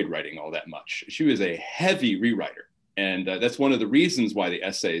enjoyed writing all that much. She was a heavy rewriter. And that's one of the reasons why the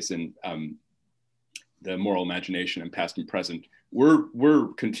essays in The Moral Imagination and Past and Present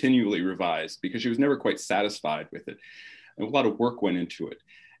were continually revised, because she was never quite satisfied with it. And a lot of work went into it.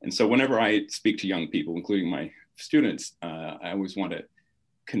 And so whenever I speak to young people, including my students, I always want to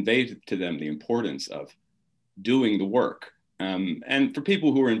convey to them the importance of doing the work. And for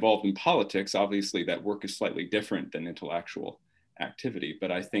people who are involved in politics, obviously that work is slightly different than intellectual activity.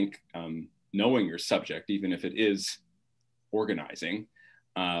 But I think knowing your subject, even if it is organizing,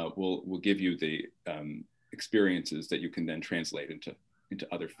 will give you the experiences that you can then translate into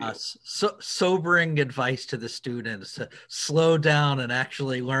other fields. Sobering advice to the students to slow down and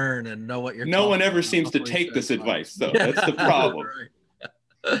actually learn and know what you're No one ever seems to take this advice, though. That's the problem.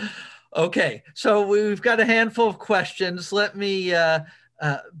 Okay, so we've got a handful of questions. Let me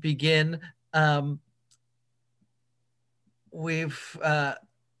begin. So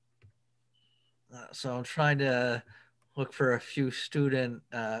I'm trying to look for a few student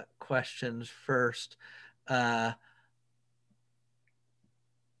questions first.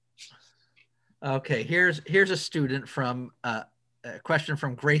 Okay, here's a student from a question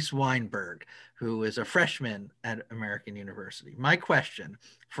from Grace Weinberg, who is a freshman at American University. My question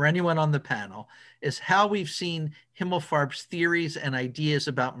for anyone on the panel is how we've seen Himmelfarb's theories and ideas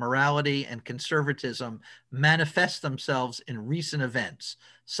about morality and conservatism manifest themselves in recent events,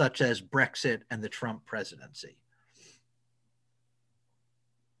 such as Brexit and the Trump presidency.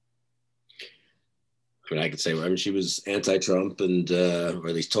 I mean, I could say, well, I mean, she was anti-Trump, and or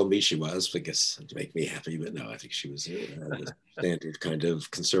at least told me she was, I guess, to make me happy. But no, I think she was a standard kind of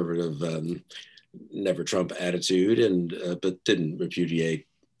conservative never Trump attitude, and but didn't repudiate,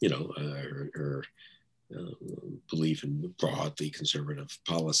 her belief in broadly conservative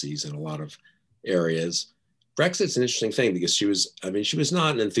policies in a lot of areas. Brexit's an interesting thing because she was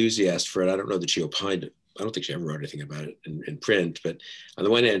not an enthusiast for it. I don't know that she opined it. I don't think she ever wrote anything about it in print, but on the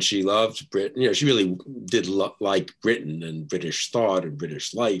one hand, she loved Britain. She really did like Britain and British thought and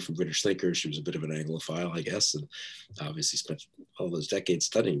British life and British thinkers. She was a bit of an Anglophile, I guess, and obviously spent all those decades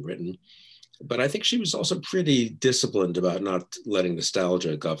studying Britain. But I think she was also pretty disciplined about not letting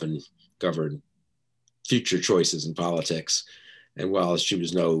nostalgia govern future choices in politics. And while she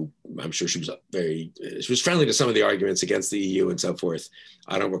was I'm sure she was friendly to some of the arguments against the EU and so forth.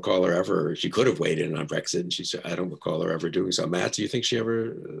 I don't recall her ever, she could have weighed in on Brexit, and she said, I don't recall her ever doing so. Matt, do you think she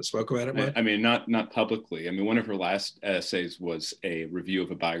ever spoke about it much? I mean, not publicly. I mean, one of her last essays was a review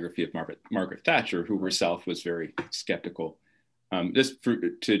of a biography of Margaret Thatcher, who herself was very skeptical.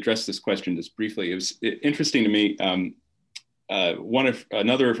 To address this question just briefly, it was interesting to me.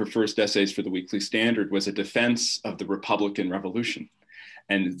 Another of her first essays for the Weekly Standard was a defense of the Republican Revolution,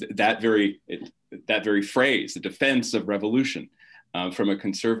 and that very phrase, the defense of revolution, from a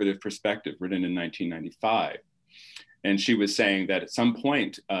conservative perspective, written in 1995. And she was saying that at some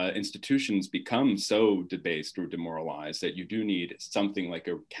point, institutions become so debased or demoralized that you do need something like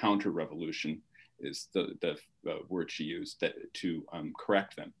a counter-revolution, is the word she used, to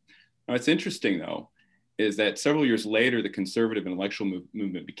correct them. Now, it's interesting, though, is that several years later, the conservative intellectual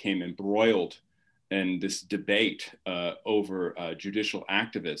movement became embroiled in this debate over judicial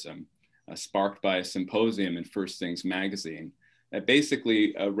activism, sparked by a symposium in First Things magazine, that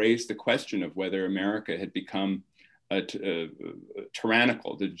basically raised the question of whether America had become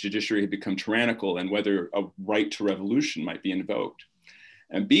tyrannical, the judiciary had become tyrannical, and whether a right to revolution might be invoked.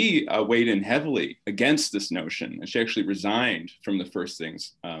 And B weighed in heavily against this notion, and she actually resigned from the First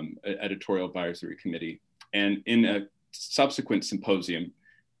Things editorial advisory committee. And in a subsequent symposium,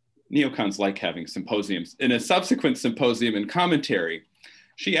 neocons like having symposiums, in a subsequent symposium and commentary,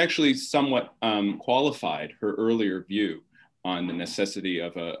 she actually somewhat qualified her earlier view on the necessity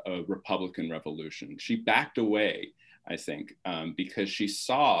of a Republican revolution. She backed away, I think, because she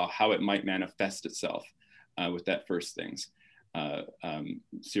saw how it might manifest itself with that First Things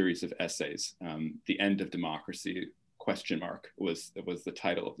series of essays. The End of Democracy ? Was the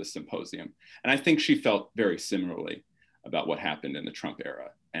title of the symposium. And I think she felt very similarly about what happened in the Trump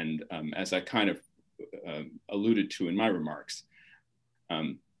era. And as I kind of alluded to in my remarks,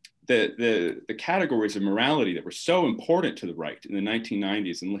 the categories of morality that were so important to the right in the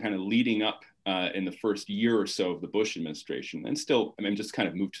 1990s and kind of leading up in the first year or so of the Bush administration, and still, just kind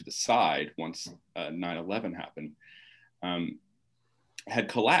of moved to the side once 9/11 happened, had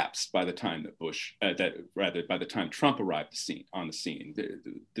collapsed by the time that by the time Trump arrived on the scene.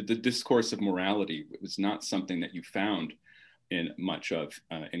 The discourse of morality was not something that you found in much of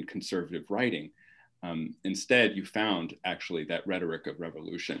in conservative writing. Instead, you found actually that rhetoric of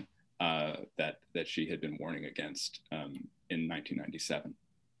revolution that she had been warning against in 1997.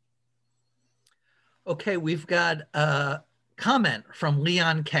 Okay, we've got a comment from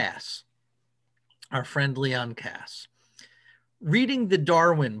Leon Cass, our friend Leon Cass. Reading the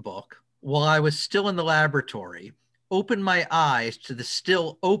Darwin book while I was still in the laboratory opened my eyes to the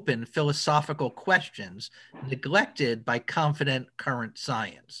still open philosophical questions neglected by confident current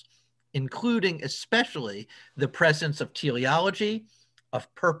science, including especially the presence of teleology,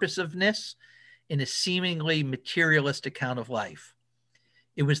 of purposiveness in a seemingly materialist account of life.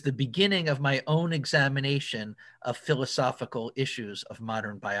 It was the beginning of my own examination of philosophical issues of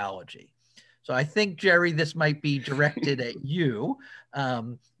modern biology. So I think, Jerry, this might be directed at you.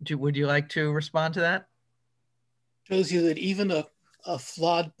 Would you like to respond to that? Shows you that even a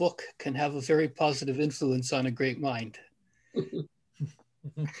flawed book can have a very positive influence on a great mind.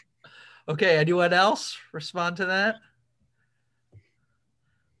 Okay, anyone else respond to that?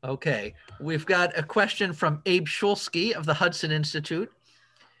 Okay, we've got a question from Abe Shulsky of the Hudson Institute.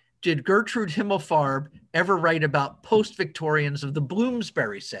 Did Gertrude Himmelfarb ever write about post-Victorians of the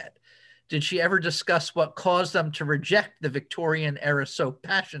Bloomsbury set? Did she ever discuss what caused them to reject the Victorian era so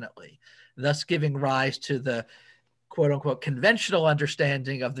passionately, thus giving rise to the quote unquote conventional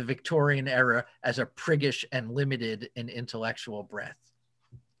understanding of the Victorian era as a priggish and limited in intellectual breadth?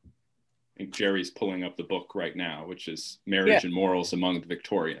 I think Jerry's pulling up the book right now, which is Marriage and Morals Among the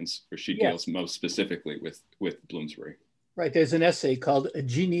Victorians, where she deals most specifically with Bloomsbury. Right, there's an essay called A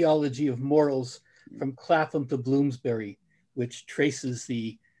Genealogy of Morals from Clapham to Bloomsbury, which traces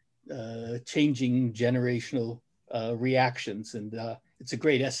the changing generational reactions, and it's a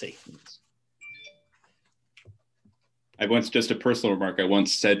great essay. Just a personal remark, I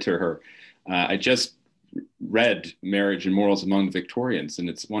once said to her, I just read Marriage and Morals Among the Victorians, and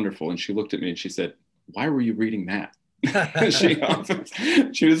it's wonderful. And she looked at me and she said, "Why were you reading that?"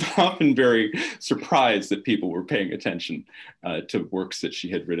 she was often very surprised that people were paying attention to works that she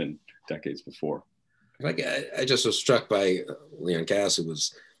had written decades before. I just was struck by Leon Cass, who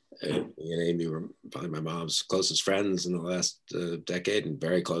was, he and Amy were probably my mom's closest friends in the last decade, and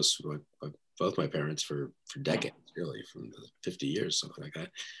very close with both my parents for decades, really, from 50 years, something like that.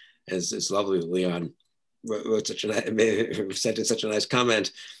 And it's lovely that Leon wrote sent in such a nice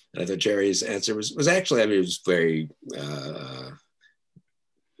comment. And I thought Jerry's answer was actually, I mean, it was very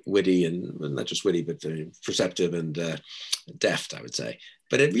witty, and well, not just witty, but very perceptive and deft, I would say.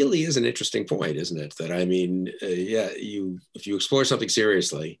 But it really is an interesting point, isn't it? That, I mean, yeah, if you explore something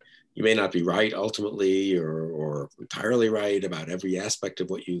seriously, you may not be right ultimately or entirely right about every aspect of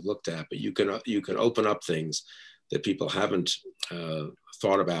what you looked at, but you can open up things that people haven't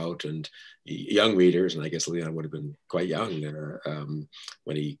thought about, and young readers, and I guess Leon would have been quite young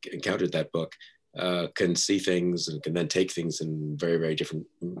when he encountered that book, can see things and can then take things in very, very different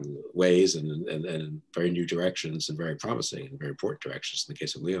ways and very new directions, and very promising and very important directions in the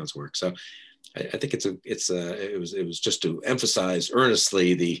case of Leon's work. So I think it was just to emphasize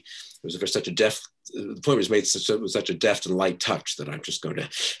earnestly the point was made with such a deft and light touch that I'm just going to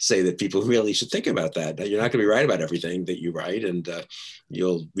say that people really should think about that. You're not going to be right about everything that you write, and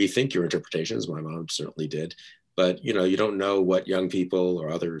you'll rethink your interpretations. My mom certainly did. But you don't know what young people or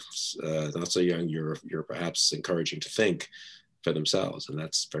others not so young you're perhaps encouraging to think for themselves, and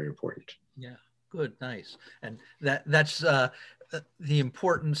that's very important. Yeah, good, nice, and that's the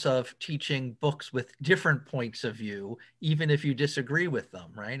importance of teaching books with different points of view, even if you disagree with them,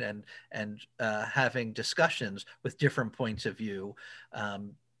 right? And having discussions with different points of view,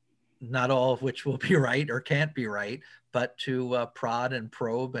 not all of which will be right or can't be right, but to prod and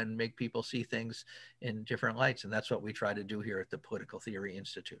probe and make people see things in different lights. And that's what we try to do here at the Political Theory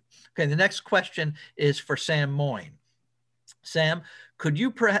Institute. Okay, the next question is for Sam Moyne. Sam, could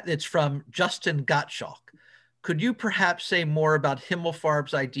you perhaps, it's from Justin Gottschalk. Could you perhaps say more about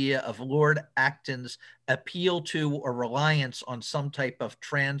Himmelfarb's idea of Lord Acton's appeal to or reliance on some type of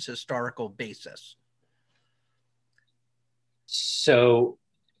trans-historical basis? So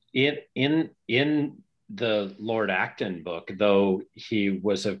in the Lord Acton book, though he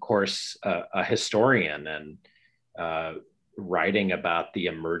was, of course, a historian and writing about the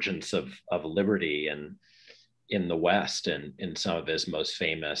emergence of liberty in the West, and in some of his most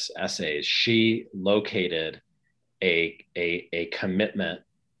famous essays, she located a commitment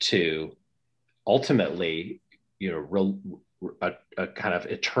to ultimately, a kind of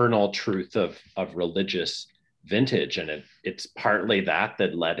eternal truth of religious vintage, and it's partly that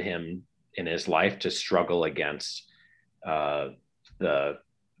led him in his life to struggle against the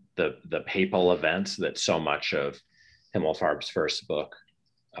papal events that so much of Himmelfarb's first book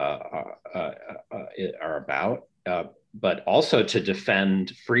are about, but also to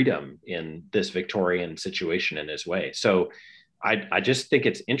defend freedom in this Victorian situation in his way. So I just think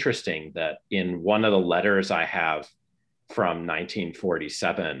it's interesting that in one of the letters I have from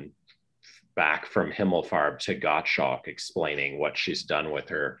 1947 back from Himmelfarb to Gottschalk explaining what she's done with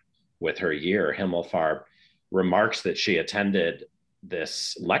her year, Himmelfarb remarks that she attended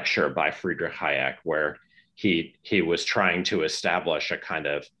this lecture by Friedrich Hayek where he was trying to establish a kind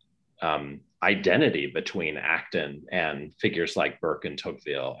of identity between Acton and figures like Burke and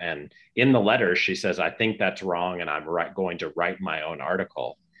Tocqueville. And in the letter, she says, I think that's wrong, and I'm going to write my own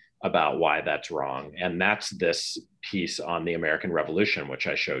article about why that's wrong. And that's this piece on the American Revolution, which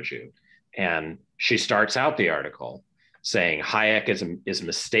I showed you. And she starts out the article saying Hayek is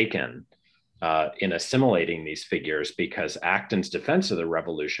mistaken in assimilating these figures because Acton's defense of the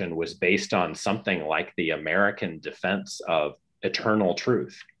revolution was based on something like the American defense of eternal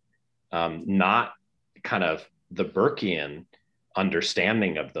truth, not kind of the Burkean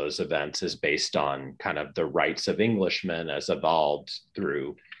understanding of those events is based on kind of the rights of Englishmen as evolved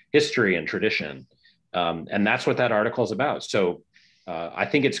through history and tradition. And that's what that article is about. So I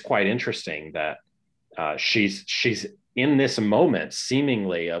think it's quite interesting that she's in this moment,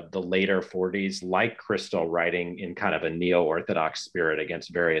 seemingly of the later 40s, like Kristol, writing in kind of a neo-Orthodox spirit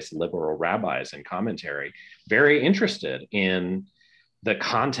against various liberal rabbis and commentary, very interested in the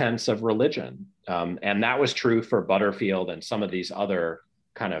contents of religion. And that was true for Butterfield and some of these other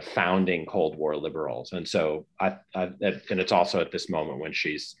kind of founding Cold War liberals. And so, and it's also at this moment when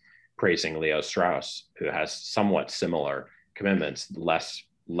she's praising Leo Strauss, who has somewhat similar commitments,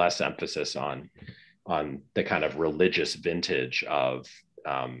 less emphasis on the kind of religious vintage of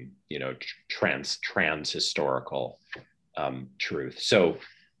trans historical truth. So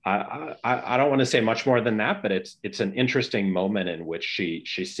I don't want to say much more than that, but it's an interesting moment in which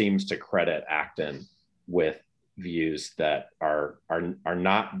she seems to credit Acton with views that are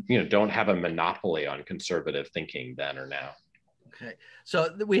not, don't have a monopoly on conservative thinking then or now. Okay,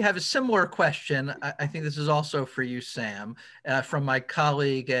 so we have a similar question. I think this is also for you, Sam, from my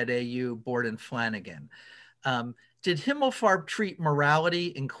colleague at AU, Borden Flanagan. Did Himmelfarb treat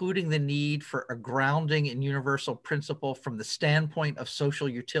morality, including the need for a grounding in universal principle from the standpoint of social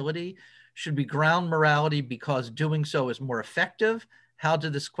utility? Should we ground morality because doing so is more effective? How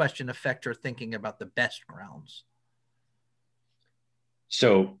did this question affect her thinking about the best grounds?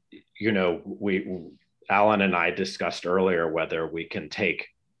 So, Alan and I discussed earlier whether we can take,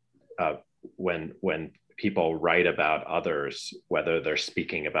 when people write about others, whether they're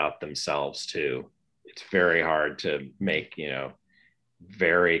speaking about themselves too. It's very hard to make,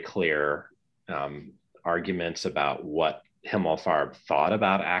 very clear arguments about what Himmelfarb thought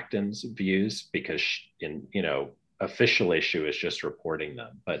about Acton's views, because officially she was just reporting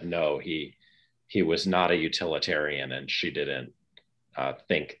them. But no, he was not a utilitarian, and she didn't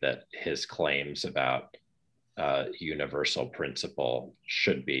think that his claims about universal principle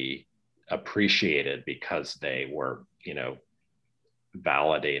should be appreciated because they were,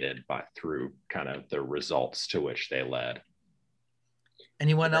 validated through kind of the results to which they led.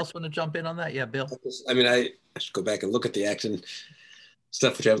 Anyone else want to jump in on that? Yeah, Bill. I mean, I should go back and look at the Acton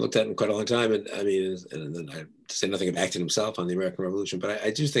stuff, which I haven't looked at in quite a long time. And I mean, and then I say nothing of Acton himself on the American Revolution, but I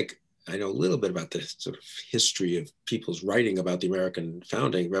do think I know a little bit about the sort of history of people's writing about the American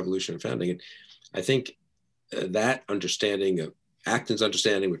Revolution and founding. And I think that understanding of Acton's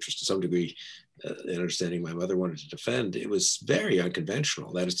understanding, which was to some degree an understanding my mother wanted to defend, it was very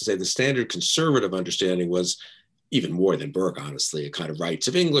unconventional. That is to say, the standard conservative understanding was, even more than Burke, honestly, a kind of rights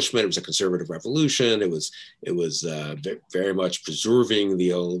of Englishmen. It was a conservative revolution. It was very much preserving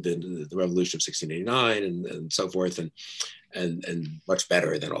the revolution of 1689 and so forth, and much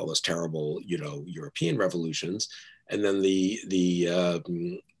better than all those terrible, European revolutions. And then the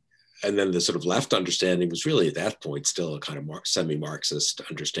sort of left understanding was really at that point still a kind of semi-Marxist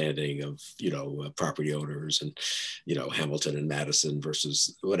understanding of, property owners and, Hamilton and Madison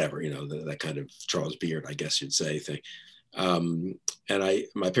versus whatever, that kind of Charles Beard, I guess you'd say, thing. And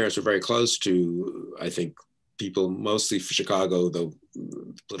my parents were very close to, I think, people mostly for Chicago, though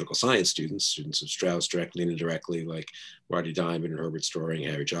political science students of Strauss directly and indirectly, like Rodney Diamond and Herbert Storing,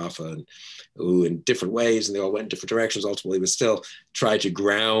 Harry Jaffa, and who in different ways, and they all went in different directions ultimately, but still tried to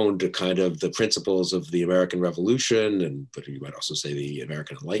ground kind of the principles of the American Revolution, but you might also say the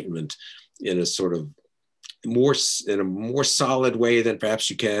American Enlightenment, in a sort of more solid way than perhaps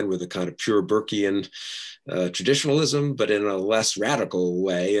you can with a kind of pure Burkean traditionalism, but in a less radical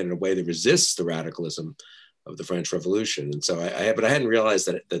way, in a way that resists the radicalism of the French Revolution. And so but I hadn't realized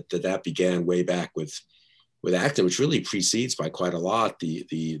that began way back with Acton, which really precedes by quite a lot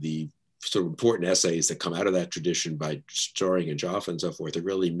the sort of important essays that come out of that tradition by Storing and Jaffa and so forth, are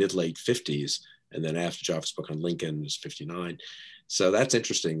really mid-late 50s. And then after Jaffa's book on Lincoln is 59. So that's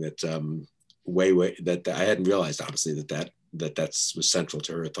interesting that that I hadn't realized, honestly, that was central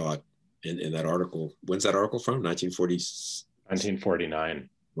to her thought in that article. When's that article from? 1949.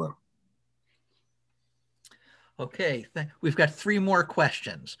 Wow. Okay, we've got 3 more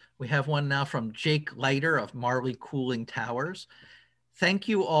questions. We have one now from Jake Leiter of Marley Cooling Towers. Thank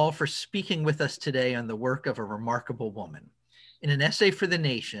you all for speaking with us today on the work of a remarkable woman. In an essay for The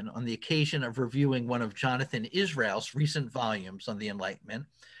Nation on the occasion of reviewing one of Jonathan Israel's recent volumes on the Enlightenment,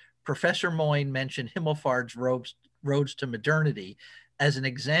 Professor Moyne mentioned Himmelfarb's Roads to Modernity as an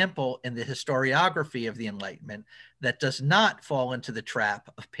example in the historiography of the Enlightenment that does not fall into the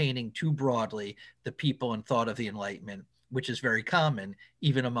trap of painting too broadly the people and thought of the Enlightenment, which is very common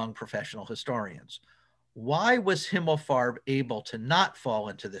even among professional historians. Why was Himmelfarb able to not fall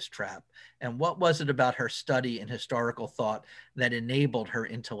into this trap? And what was it about her study in historical thought that enabled her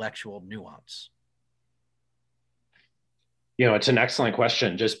intellectual nuance? It's an excellent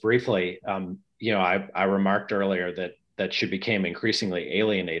question. Just briefly, I remarked earlier that she became increasingly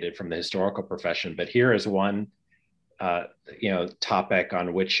alienated from the historical profession, but here is one, topic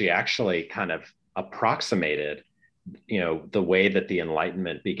on which she actually kind of approximated, the way that the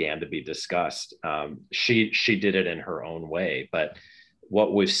Enlightenment began to be discussed. She did it in her own way, but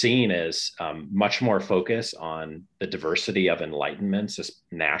what we've seen is much more focus on the diversity of enlightenments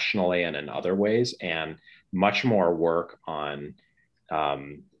nationally and in other ways, and much more work on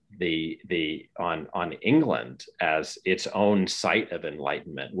on England as its own site of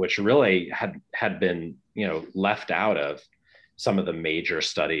enlightenment, which really had been left out of some of the major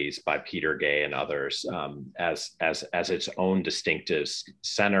studies by Peter Gay and others as its own distinctive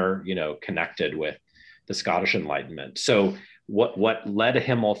center, connected with the Scottish Enlightenment. So what led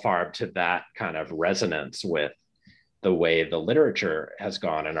Himmelfarb to that kind of resonance with the way the literature has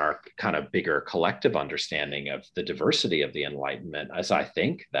gone and our kind of bigger collective understanding of the diversity of the Enlightenment, as I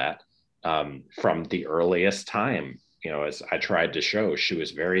think that from the earliest time, as I tried to show, she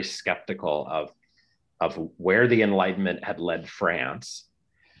was very skeptical of where the Enlightenment had led France,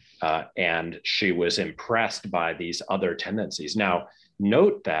 and she was impressed by these other tendencies. Now,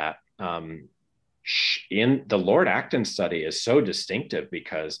 note that in the Lord Acton study is so distinctive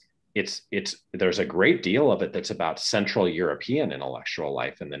because there's a great deal of it that's about Central European intellectual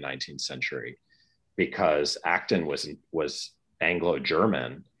life in the 19th century, because Acton was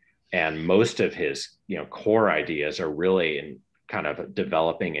Anglo-German, and most of his core ideas are really in kind of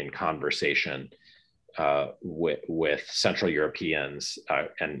developing in conversation with Central Europeans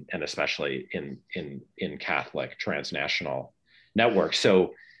and especially in Catholic transnational networks.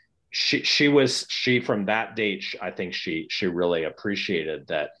 So she from that date, I think she really appreciated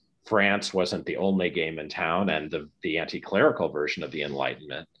that France wasn't the only game in town, and the anti-clerical version of the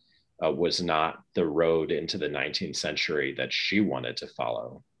Enlightenment was not the road into the 19th century that she wanted to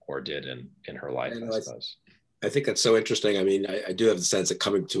follow or did in her life, I suppose. I think that's so interesting. I mean, I do have the sense that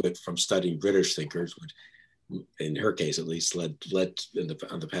coming to it from studying British thinkers would, in her case at least, led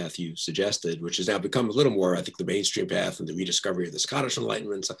on the path you suggested, which has now become a little more, I think, the mainstream path and the rediscovery of the Scottish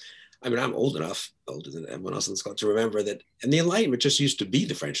Enlightenment. So, I mean, I'm old enough, older than everyone else in Scotland, to remember that, and the Enlightenment just used to be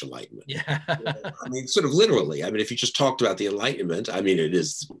the French Enlightenment. Yeah. I mean, sort of literally. I mean, if you just talked about the Enlightenment, I mean, it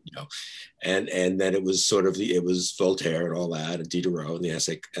is, and then it was sort of it was Voltaire and all that, and Diderot and the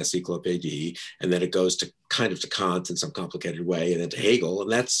Encyclopédie, and then it goes to kind of to Kant in some complicated way, and then to Hegel,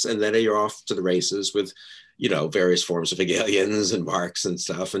 and then you're off to the races with, various forms of Hegelians and Marx and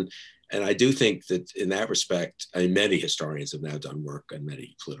stuff. And I do think that in that respect, I mean, many historians have now done work, and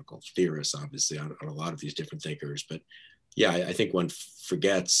many political theorists, obviously, on a lot of these different thinkers. But yeah, I think one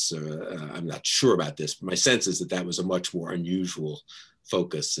forgets, I'm not sure about this, but my sense is that was a much more unusual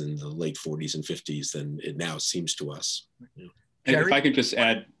focus in the late 40s and 50s than it now seems to us. And if I could just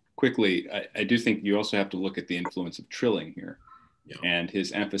add quickly, I do think you also have to look at the influence of Trilling here, and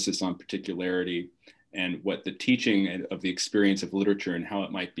his emphasis on particularity and what the teaching of the experience of literature and how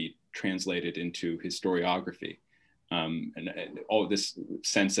it might be translated into historiography, and all this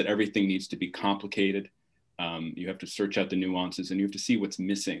sense that everything needs to be complicated. You have to search out the nuances, and you have to see what's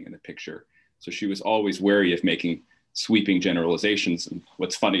missing in the picture. So she was always wary of making sweeping generalizations. And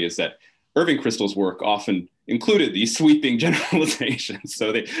what's funny is that Irving Kristol's work often included these sweeping generalizations.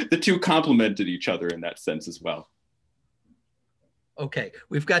 So the two complemented each other in that sense as well. Okay,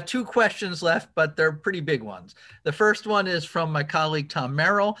 we've got two questions left, but they're pretty big ones. The first one is from my colleague, Tom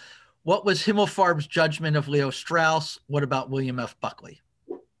Merrill. What was Himmelfarb's judgment of Leo Strauss? What about William F. Buckley?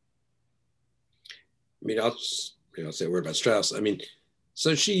 I mean, I'll say a word about Strauss. I mean,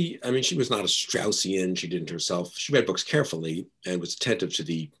 she was not a Straussian. She didn't herself. She read books carefully and was attentive to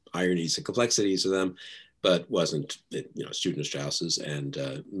the ironies and complexities of them, but wasn't, a student of Strauss's. And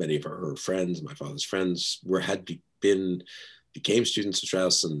many of her friends, my father's friends, became students of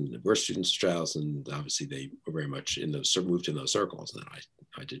Strauss and were students of Strauss, and obviously they were very much moved in those circles, and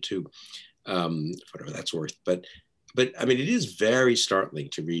I did too, whatever that's worth. But I mean, it is very startling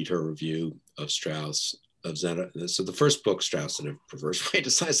to read her review of Strauss, of Xenophon. So the first book Strauss, in a perverse way,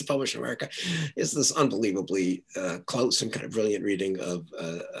 decides to publish in America, is this unbelievably close and kind of brilliant reading of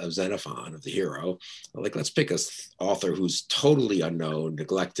Xenophon, of the hero. Like, let's pick an author who's totally unknown,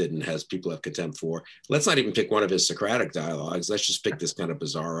 neglected, and has people have contempt for. Let's not even pick one of his Socratic dialogues. Let's just pick this kind of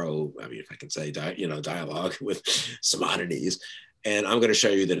bizarro, I mean, if I can say, dialogue with some oddities. And I'm going to show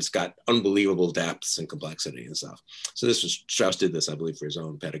you that it's got unbelievable depths and complexity and stuff. So Strauss did this, I believe, for his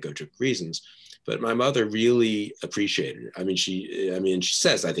own pedagogic reasons. But my mother really appreciated it. I mean, she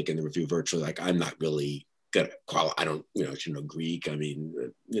says, I think in the review virtually, like, I'm not really gonna I don't, she know Greek. I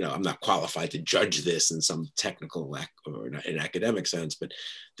mean, I'm not qualified to judge this in some technical or in academic sense, but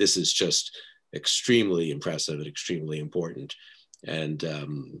this is just extremely impressive and extremely important. And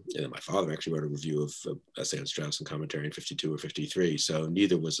my father actually wrote a review of Essay on Strauss and Commentary in 52 or 53. So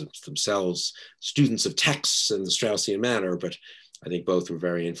neither was themselves students of texts in the Straussian manner, but I think both were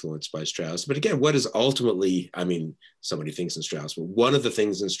very influenced by Strauss. But again, what is ultimately, I mean, so many things in Strauss, but one of the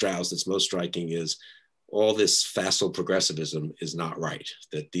things in Strauss that's most striking is all this facile progressivism is not right,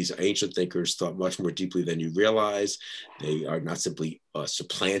 that these ancient thinkers thought much more deeply than you realize. They are not simply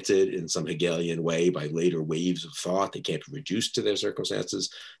supplanted in some Hegelian way by later waves of thought. They can't be reduced to their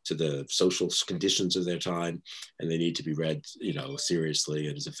circumstances, to the social conditions of their time, and they need to be read, seriously,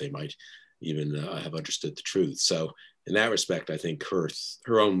 and as if they might even have understood the truth. So in that respect, I think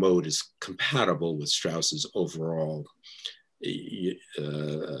her own mode is compatible with Strauss's overall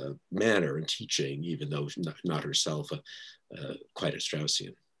manner and teaching, even though not herself quite a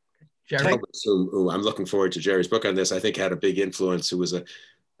Straussian. Jerry? Who I'm looking forward to Jerry's book on this, I think had a big influence, who was I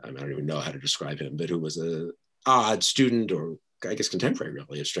don't even know how to describe him, but who was a odd student, or I guess contemporary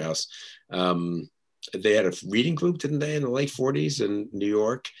really of Strauss. They had a reading group, didn't they, in the late 40s in New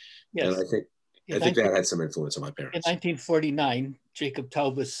York? Yes. And I think that had some influence on my parents. In 1949, Jacob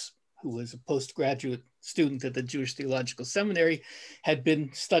Taubes, who was a postgraduate student at the Jewish Theological Seminary, had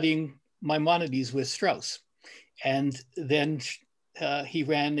been studying Maimonides with Strauss. And then he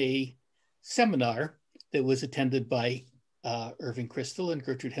ran a seminar that was attended by Irving Kristol and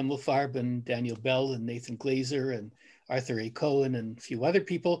Gertrude Himmelfarb and Daniel Bell and Nathan Glazer and Arthur A. Cohen and a few other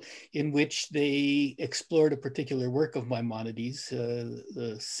people, in which they explored a particular work of Maimonides,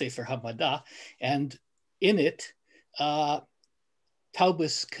 the Sefer Hamadah. And in it,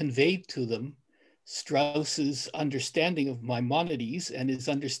 Taubes conveyed to them Strauss's understanding of Maimonides and his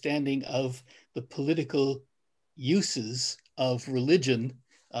understanding of the political uses of religion,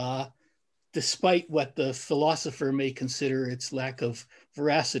 despite what the philosopher may consider its lack of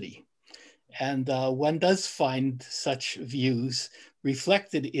veracity. And one does find such views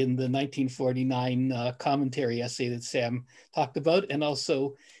reflected in the 1949 commentary essay that Sam talked about, and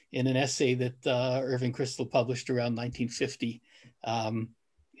also in an essay that Irving Kristol published around 1950,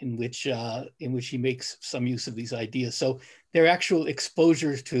 in which he makes some use of these ideas. So their actual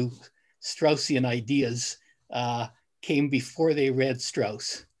exposure to Straussian ideas came before they read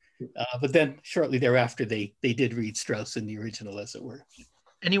Strauss. But then shortly thereafter, they did read Strauss in the original, as it were.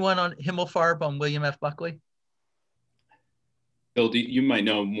 Anyone on Himmelfarb, on William F. Buckley? Bill, you might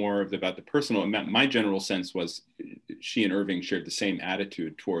know more about the personal. My general sense was she and Irving shared the same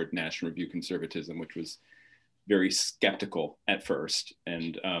attitude toward National Review conservatism, which was very skeptical at first,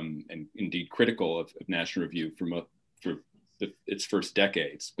 and indeed critical of National Review for its first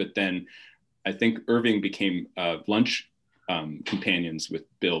decades. But then I think Irving became lunch companions with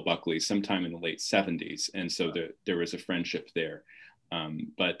Bill Buckley sometime in the late 70s, and so there was a friendship there.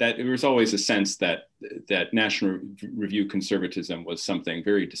 But that there was always a sense that National Review conservatism was something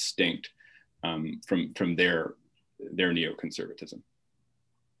very distinct from their neoconservatism.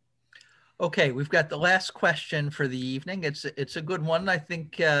 Okay, we've got the last question for the evening. It's a good one. I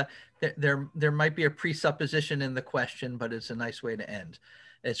think there might be a presupposition in the question, but it's a nice way to end.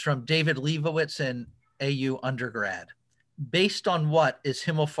 It's from David Leibowitz in AU undergrad. Based on what is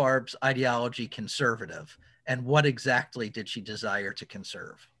Himmelfarb's ideology conservative, and what exactly did she desire to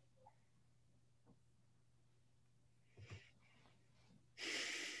conserve?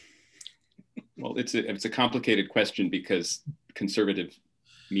 Well, it's a complicated question, because conservative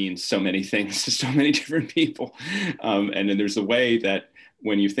means so many things to so many different people. And then there's a way that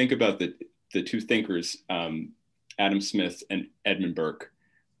when you think about the two thinkers, Adam Smith and Edmund Burke,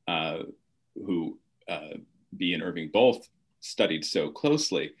 who B and Irving both studied so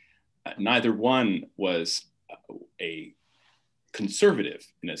closely, neither one was a conservative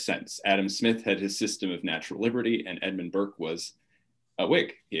in a sense. Adam Smith had his system of natural liberty, and Edmund Burke was a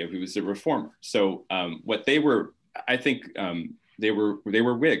Whig. He was a reformer. So what they were, I think, they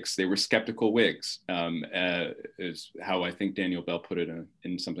were Whigs. They were skeptical Whigs, is how I think Daniel Bell put it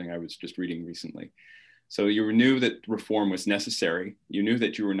in something I was just reading recently. So you knew that reform was necessary. You knew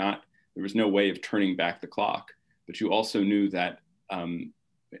that there was no way of turning back the clock, but you also knew that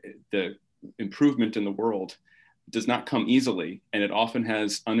the improvement in the world does not come easily, and it often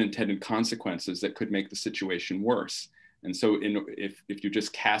has unintended consequences that could make the situation worse. And so if you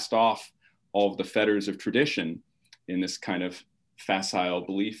just cast off all of the fetters of tradition in this kind of facile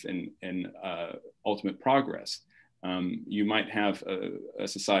belief in ultimate progress, you might have a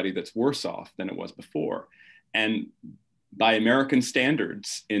society that's worse off than it was before. And by American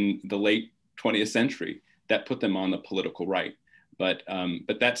standards in the late 20th century, that put them on the political right. But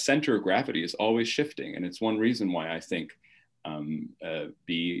that center of gravity is always shifting. And it's one reason why I think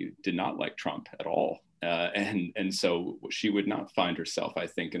B did not like Trump at all. And so she would not find herself, I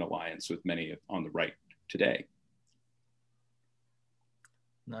think, in alliance with many on the right today.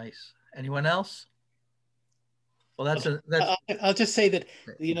 Nice. Anyone else? Well, I'll just say that,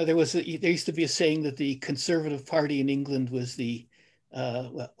 there used to be a saying that the Conservative Party in England was the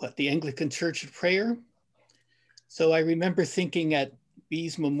Anglican Church of Prayer. So I remember thinking at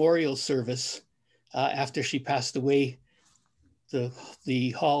Bee's memorial service after she passed away,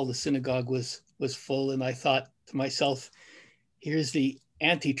 the hall, the synagogue was full, and I thought to myself, here's the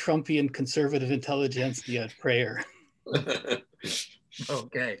anti-Trumpian conservative intelligentsia prayer.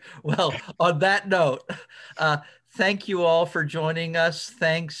 Okay, well, on that note, thank you all for joining us.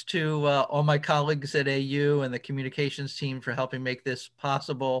 Thanks to all my colleagues at AU and the communications team for helping make this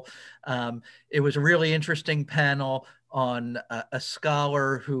possible. It was a really interesting panel on a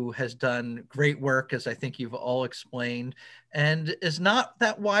scholar who has done great work, as I think you've all explained, and is not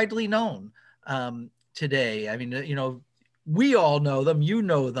that widely known today. I mean, you know, we all know them, you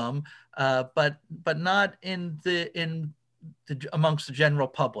know them, but not amongst the general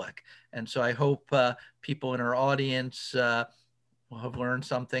public. And so I hope people in our audience will have learned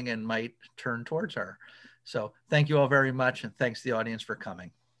something and might turn towards her. So thank you all very much, and thanks to the audience for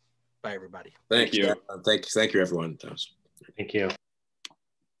coming. Bye, everybody. Thank you. Thank you, everyone. Thank you.